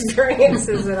these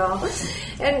experiences at all.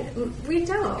 And we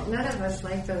don't. None of us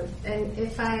like those. And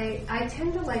if I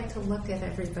tend to like to look at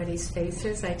everybody's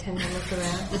faces. I tend to look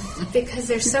around because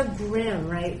they're so grim,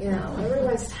 right?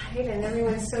 Everyone's tight and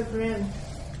everyone's so grim.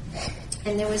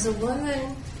 And there was a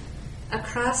woman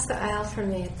across the aisle from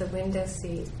me at the window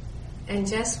seat. And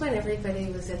just when everybody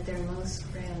was at their most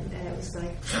grim, and it was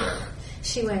like,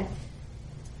 she went,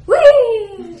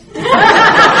 whee!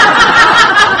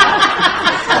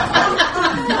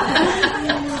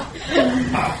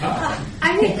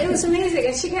 I mean, it was amazing,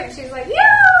 and she was like, yoo!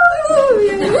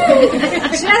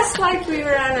 Just like we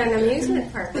were on an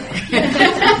amusement park ride.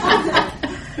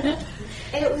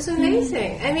 And it was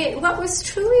amazing. I mean, what was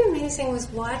truly amazing was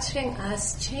watching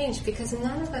us change, because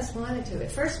none of us wanted to.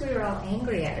 At first, we were all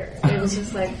angry at her. It was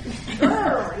just like, this is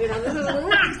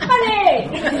not funny!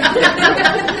 This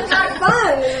is not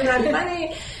fun! This is not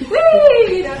funny!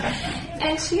 Whee!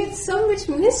 And she had so much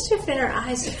mischief in her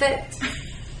eyes, but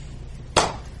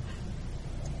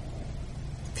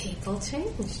people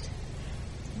changed.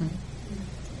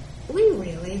 We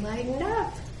really lightened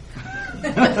up.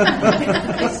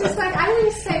 It's just like, I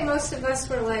wouldn't say most of us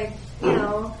were like,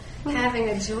 having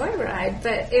a joyride,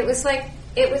 but it was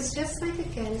just like,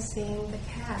 again, seeing the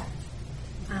cat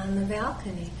on the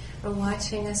balcony, or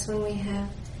watching us when we have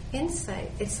insight.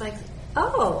 It's like,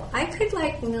 oh, I could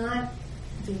not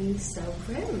be so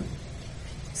grim.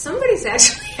 Somebody's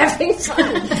actually having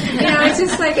fun. It's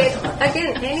just like,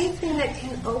 again, anything that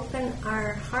can open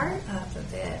our heart up a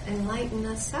bit and lighten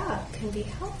us up can be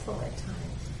helpful at times.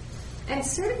 And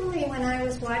certainly when I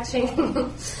was watching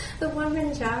the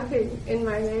woman jogging in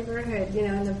my neighborhood,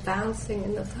 and the bouncing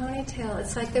and the ponytail,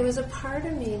 it's like there was a part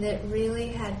of me that really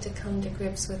had to come to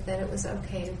grips with that it was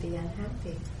okay to be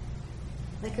unhappy.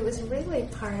 Like, it was really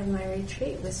part of my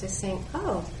retreat, was just saying,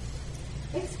 oh,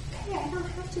 it's okay, I don't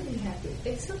have to be happy.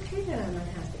 It's okay that I'm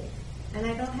unhappy. And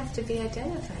I don't have to be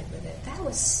identified with it. That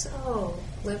was so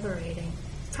liberating.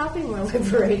 Probably more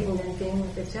liberating than being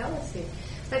with the jealousy.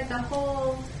 But the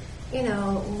whole,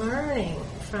 learning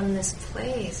from this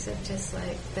place of just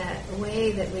like that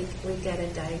way that we get a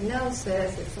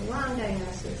diagnosis, it's a wrong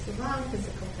diagnosis, it's the wrong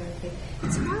physical therapy.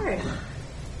 It's hard.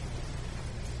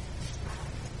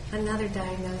 Another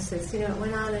diagnosis, it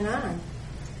went on and on.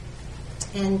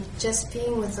 And just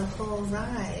being with the whole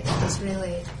ride is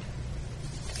really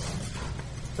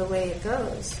the way it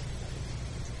goes.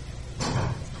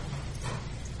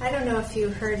 I don't know if you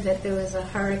heard that there was a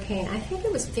hurricane. I think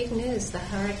it was big news. The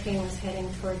hurricane was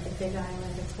heading toward the Big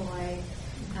Island of Hawaii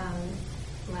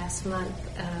last month.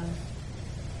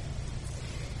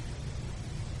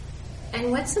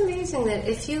 And what's amazing that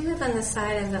if you live on the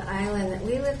side of the island that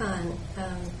we live on,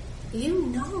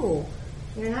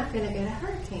 you're not going to get a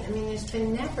hurricane. I mean,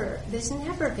 there's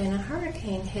never been a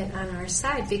hurricane hit on our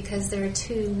side because there are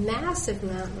two massive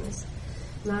mountains,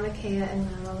 Mauna Kea and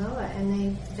Mauna Loa,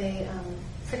 and they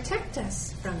protect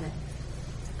us from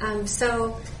it.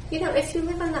 So, if you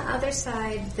live on the other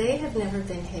side, they have never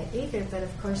been hit either, but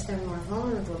of course they're more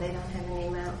vulnerable. They don't have any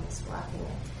mountains blocking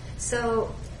it.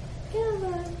 So,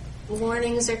 the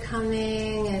warnings are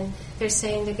coming, and they're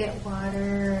saying to get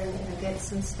water and get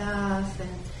some stuff, and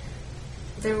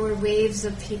there were waves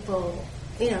of people,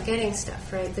 getting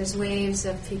stuff, right? There's waves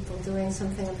of people doing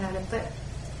something about it. But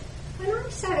on our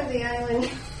side of the island,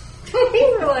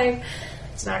 we were like,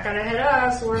 it's not going to hit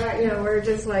us. We're not, we're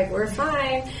just like, we're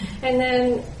fine. And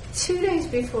then 2 days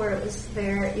before it was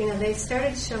there, they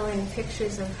started showing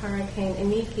pictures of Hurricane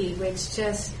Iniki, which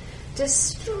just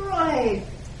destroyed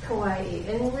Kauai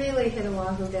and really hit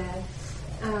Oahu bad.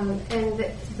 And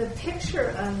the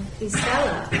picture of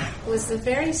Isela was the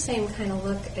very same kind of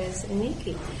look as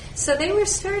Iniki. So they were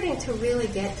starting to really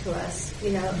get to us,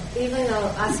 even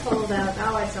though us hold out,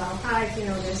 oh, it's all hard,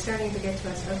 they're starting to get to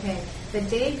us. Okay, the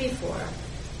day before,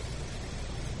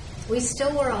 we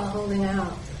still were all holding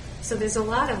out. So there's a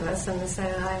lot of us on the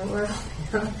side of the island, we're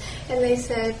holding out. And they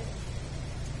said,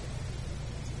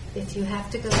 if you have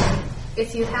to go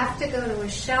to a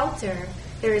shelter,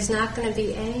 there is not going to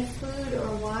be any food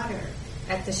or water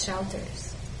at the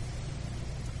shelters.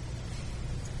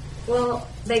 Well,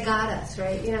 they got us,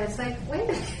 right? It's like, wait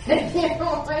a minute,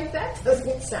 like that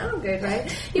doesn't sound good, right?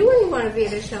 You wouldn't want to be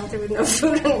at a shelter with no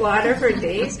food and water for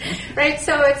days, right?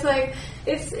 So it's like,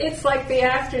 it's like the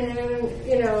afternoon,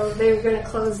 they were going to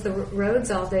close the roads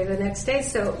all day the next day,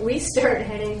 so we start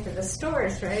heading for the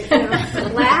stores, right?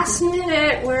 Last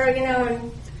minute,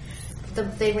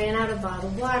 they ran out of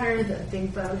bottled water. The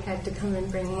big boat had to come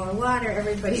and bring more water.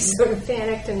 Everybody sort of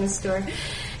panicked in the store.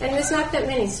 And there's not that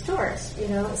many stores,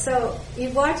 So you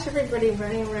watch everybody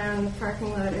running around the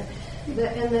parking lot and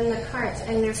then the carts.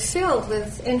 And they're filled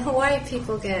with, in Hawaii,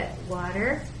 people get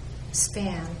water,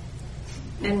 Spam,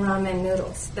 and ramen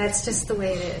noodles. That's just the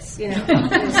way it is,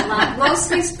 There's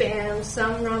mostly Spam,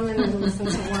 some ramen noodles, and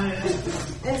some water.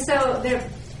 And so they're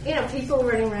people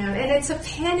running around, and it's a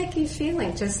panicky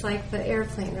feeling, just like the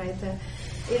airplane, right?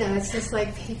 It's just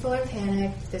like people are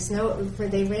panicked. They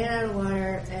ran out of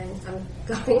water, and I'm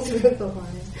going through the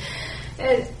water,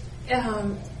 and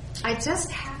I just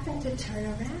happened to turn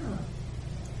around,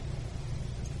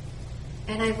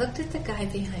 and I looked at the guy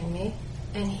behind me,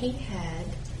 and he had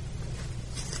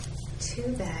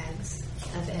 2 bags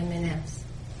of M&Ms.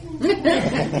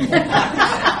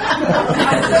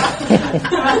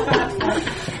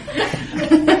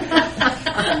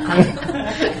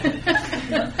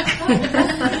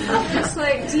 It's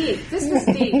like deep. This was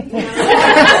deep. This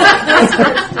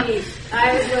was deep.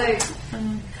 I was like,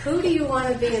 who do you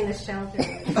want to be in the shelter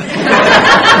with?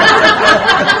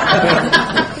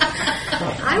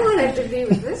 I wanted to be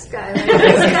with this guy. Like,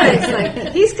 this guy's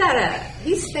like,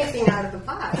 he's thinking out of the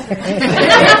box.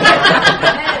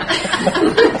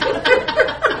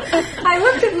 I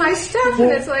looked at my stuff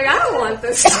and it's like, I don't want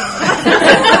this stuff.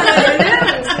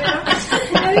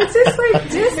 And it's just like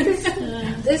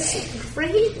this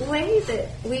great way that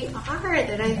we are,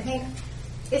 that I think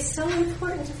is so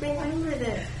important to remember,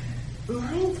 that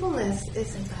mindfulness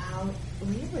is about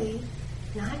really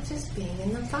not just being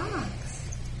in the box.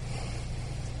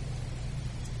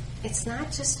 It's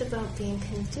not just about being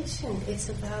conditioned. It's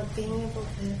about being able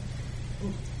to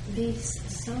be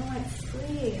somewhat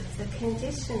free of the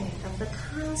conditioning, of the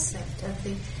concept, of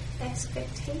the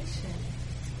expectation.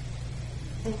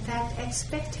 In fact,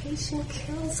 expectation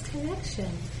kills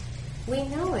connection. We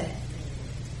know it.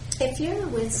 If you're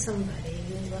with somebody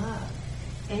you love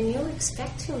and you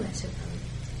expect too much of them,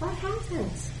 what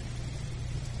happens?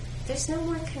 There's no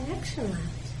more connection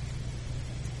left.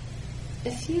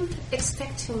 If you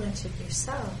expect too much of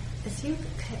yourself, if you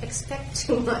expect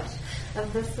too much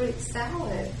of the fruit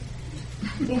salad,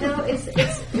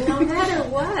 it's no matter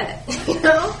what,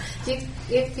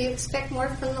 if you expect more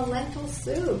from the lentil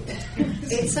soup,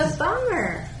 it's a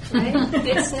bummer, right?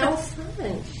 It's no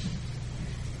fun.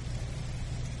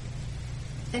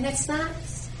 And it's not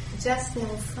just no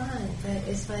fun, but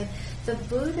it's like the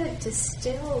Buddha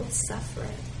distilled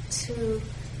suffering to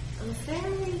a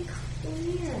very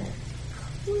clear.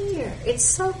 It's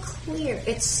so clear.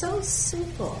 It's so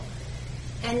simple.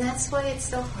 And that's why it's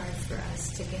so hard for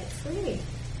us to get free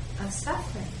of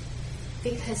suffering.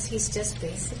 Because he's just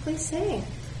basically saying,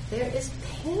 there is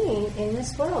pain in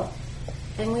this world.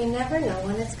 And we never know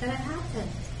when it's going to happen.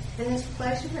 And there's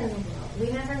pleasure in the world.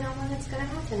 We never know when it's going to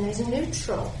happen. There's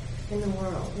neutral in the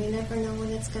world. We never know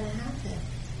when it's going to happen.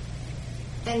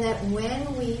 And that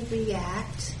when we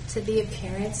react to the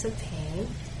appearance of pain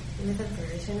with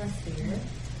aversion or fear,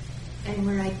 and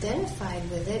we're identified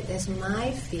with it as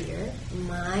my fear,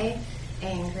 my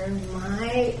anger,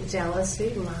 my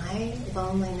jealousy, my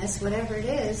loneliness, whatever it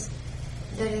is,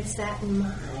 that it's that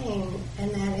mind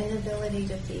and that inability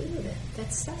to be with it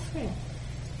that's suffering.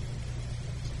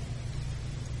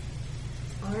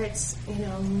 Our or it's,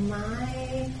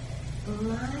 my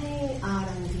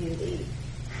autumn beauty,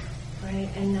 right,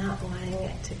 and not wanting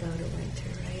it to go to winter,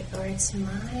 right, or it's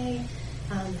my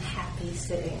happy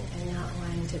sitting and not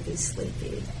wanting to be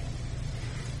sleepy.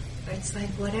 It's like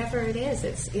whatever it is,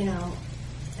 it's,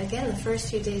 again, the first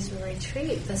few days of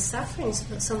retreat, the suffering,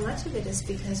 so much of it is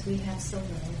because we have so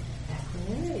little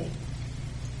equanimity.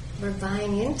 We're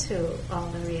buying into all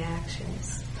the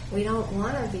reactions. We don't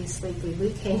want to be sleepy.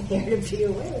 We came here to be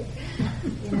awake.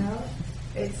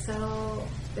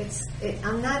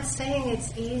 I'm not saying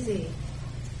it's easy,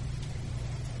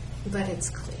 but it's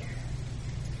clear.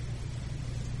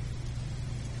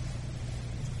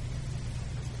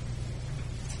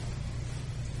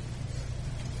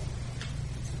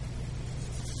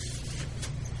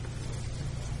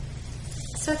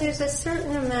 So there's a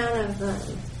certain amount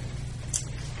of,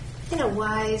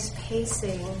 wise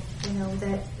pacing,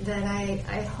 that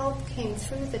I hope came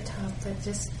through the talk, but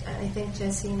I think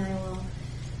Jesse and I will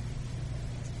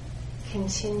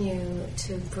continue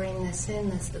to bring this in.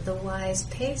 The wise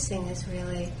pacing is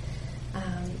really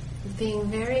being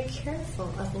very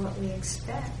careful of what we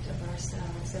expect of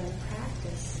ourselves in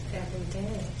practice every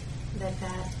day. That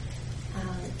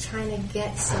trying to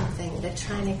get something, the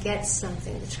trying to get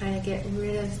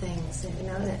rid of things,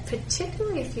 that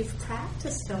particularly if you've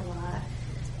practiced a lot,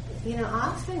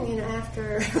 often,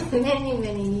 after many,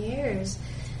 many years,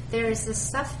 there is the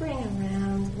suffering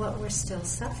around what we're still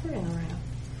suffering around.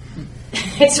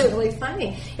 It's really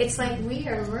funny. It's like we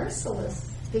are merciless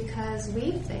because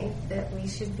we think that we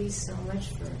should be so much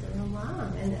further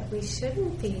along and that we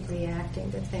shouldn't be reacting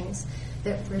to things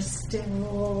that we're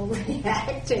still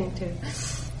reacting to.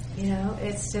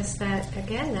 It's just that,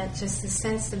 again, that's just the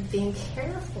sense of being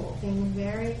careful, being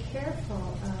very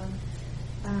careful of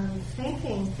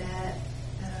thinking that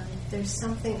there's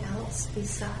something else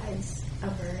besides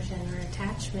aversion or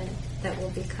attachment that will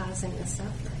be causing the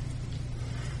suffering.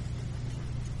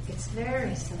 It's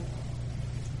very simple.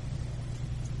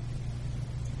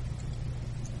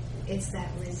 It's that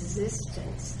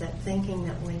resistance, that thinking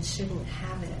that one shouldn't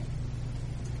have it.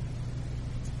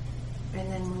 And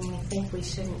then when we think we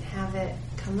shouldn't have it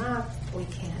come up, we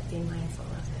can't be mindful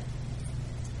of it.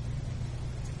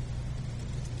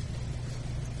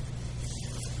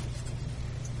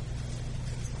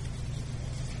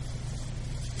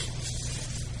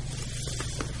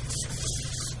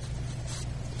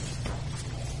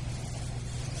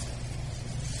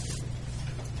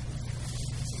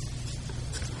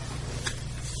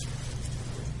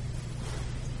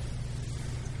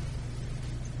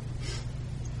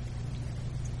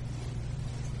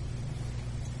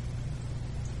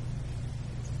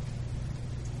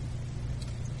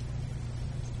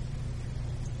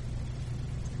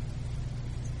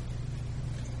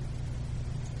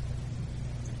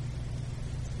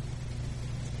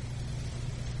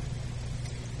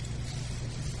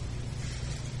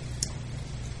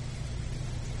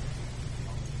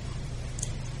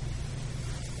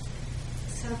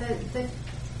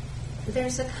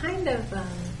 There's a kind of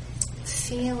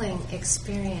feeling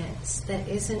experience that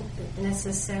isn't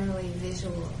necessarily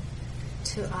visual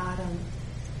to autumn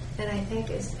that I think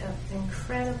is an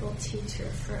incredible teacher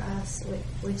for us,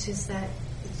 which is that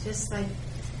it's just like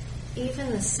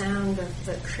even the sound of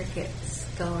the crickets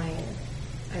going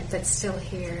that's still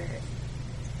here,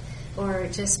 or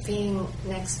just being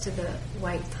next to the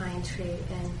white pine tree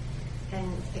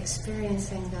and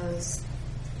experiencing those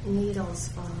needles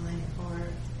falling, or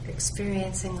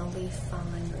experiencing a leaf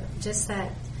falling, or just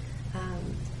that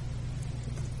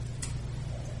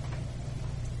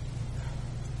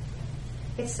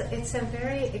it's a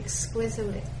very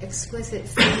exquisite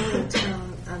feeling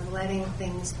tone of letting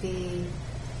things be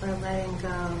or letting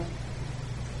go,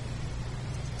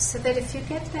 so that if you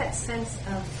get that sense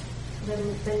of the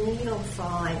needle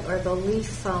falling or the leaf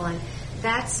falling,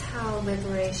 that's how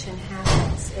liberation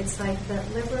happens. It's like the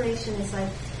liberation is like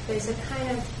there's a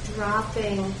kind of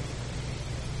dropping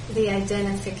the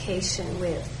identification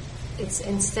with. It's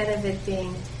instead of it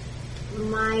being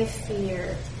my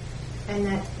fear and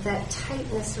that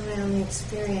tightness around the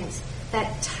experience,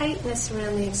 that tightness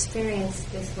around the experience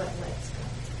is what lets go.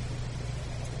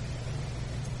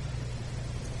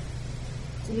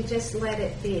 You just let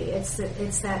it be. It's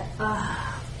that,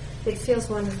 it feels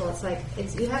wonderful. It's like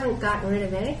you haven't gotten rid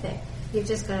of anything.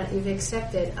 You've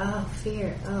accepted,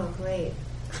 fear, great.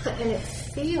 And it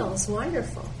feels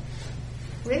wonderful,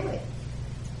 really.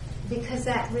 Because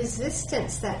that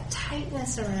resistance, that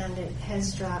tightness around it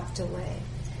has dropped away.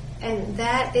 And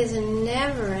that is a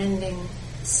never-ending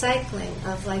cycling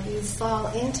of like you fall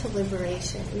into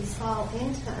liberation, you fall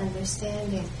into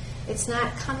understanding, It's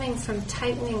not coming from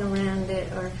tightening around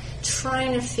it or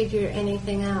trying to figure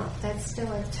anything out. That's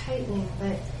still a tightening,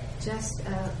 but just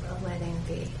a letting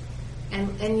be.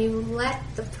 And you let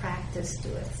the practice do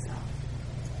itself.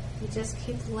 You just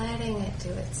keep letting it do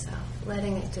itself,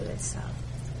 letting it do itself.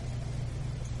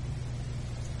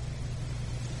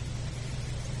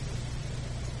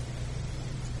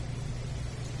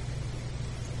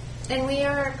 And we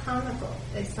are comical.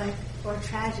 It's like, or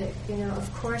tragic.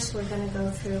 Of course we're going to go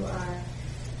through our,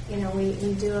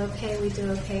 we do okay, and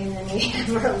then we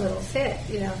have our little fit,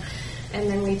 and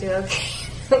then we do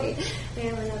okay, we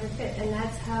have another fit. And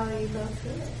that's how you go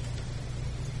through it.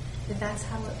 But that's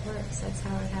how it works. That's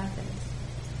how it happens.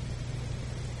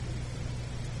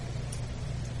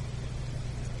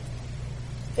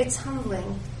 It's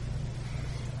humbling.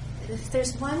 If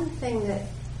there's one thing that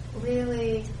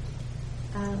really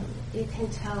you can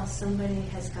tell somebody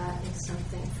has gotten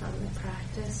something from the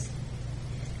practice,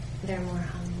 they're more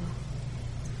humble.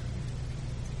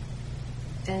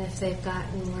 And if they've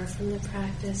gotten more from the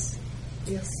practice,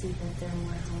 you'll see that they're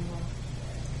more humble.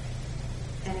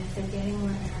 And if they're getting more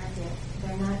arrogant,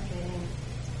 they're not getting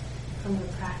from the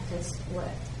practice what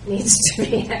needs to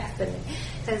be happening.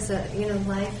 Because,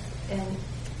 life, and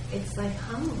it's like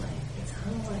humbling. It's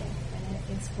humbling. And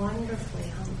it's wonderfully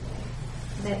humbling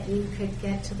that you could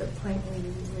get to the point where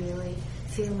you really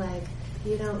feel like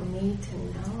you don't need to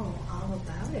know all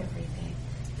about everything.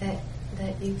 That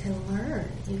you can learn.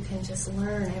 You can just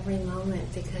learn every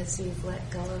moment because you've let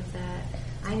go of that.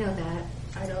 I know that.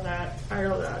 I know that.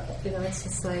 It's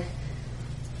just like,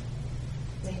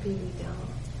 maybe we don't.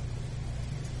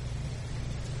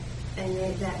 And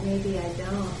that maybe I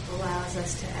don't allows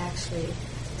us to actually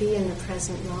be in the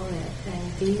present moment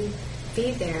and be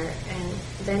there, and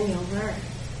then you'll learn.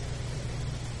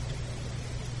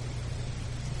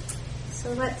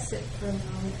 So let's sit for a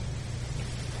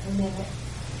minute.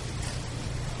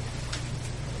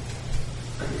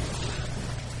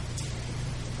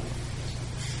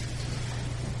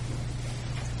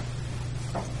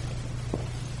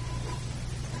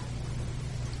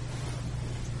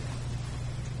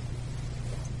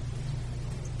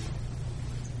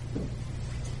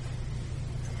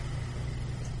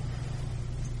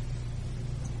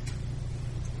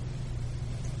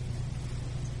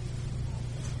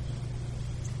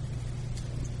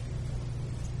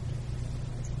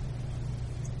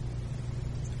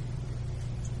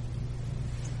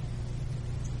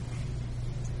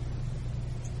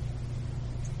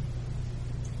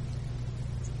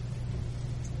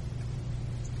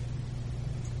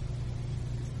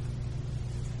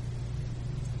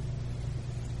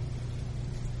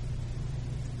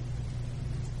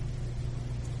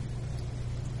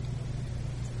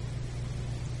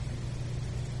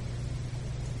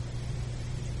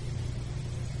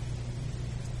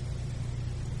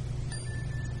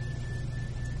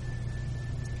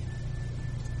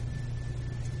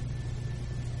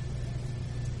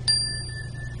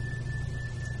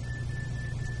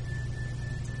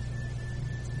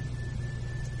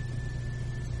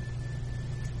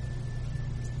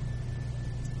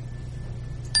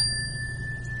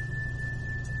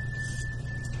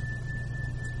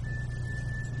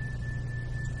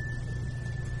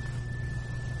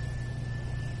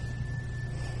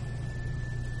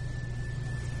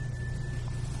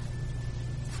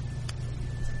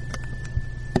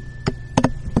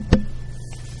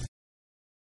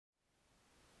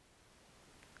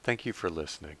 Thank you for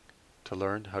listening. To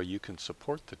learn how you can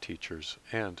support the teachers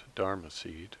and Dharma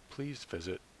Seed, please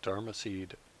visit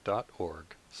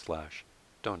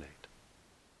dharmaseed.org/donate.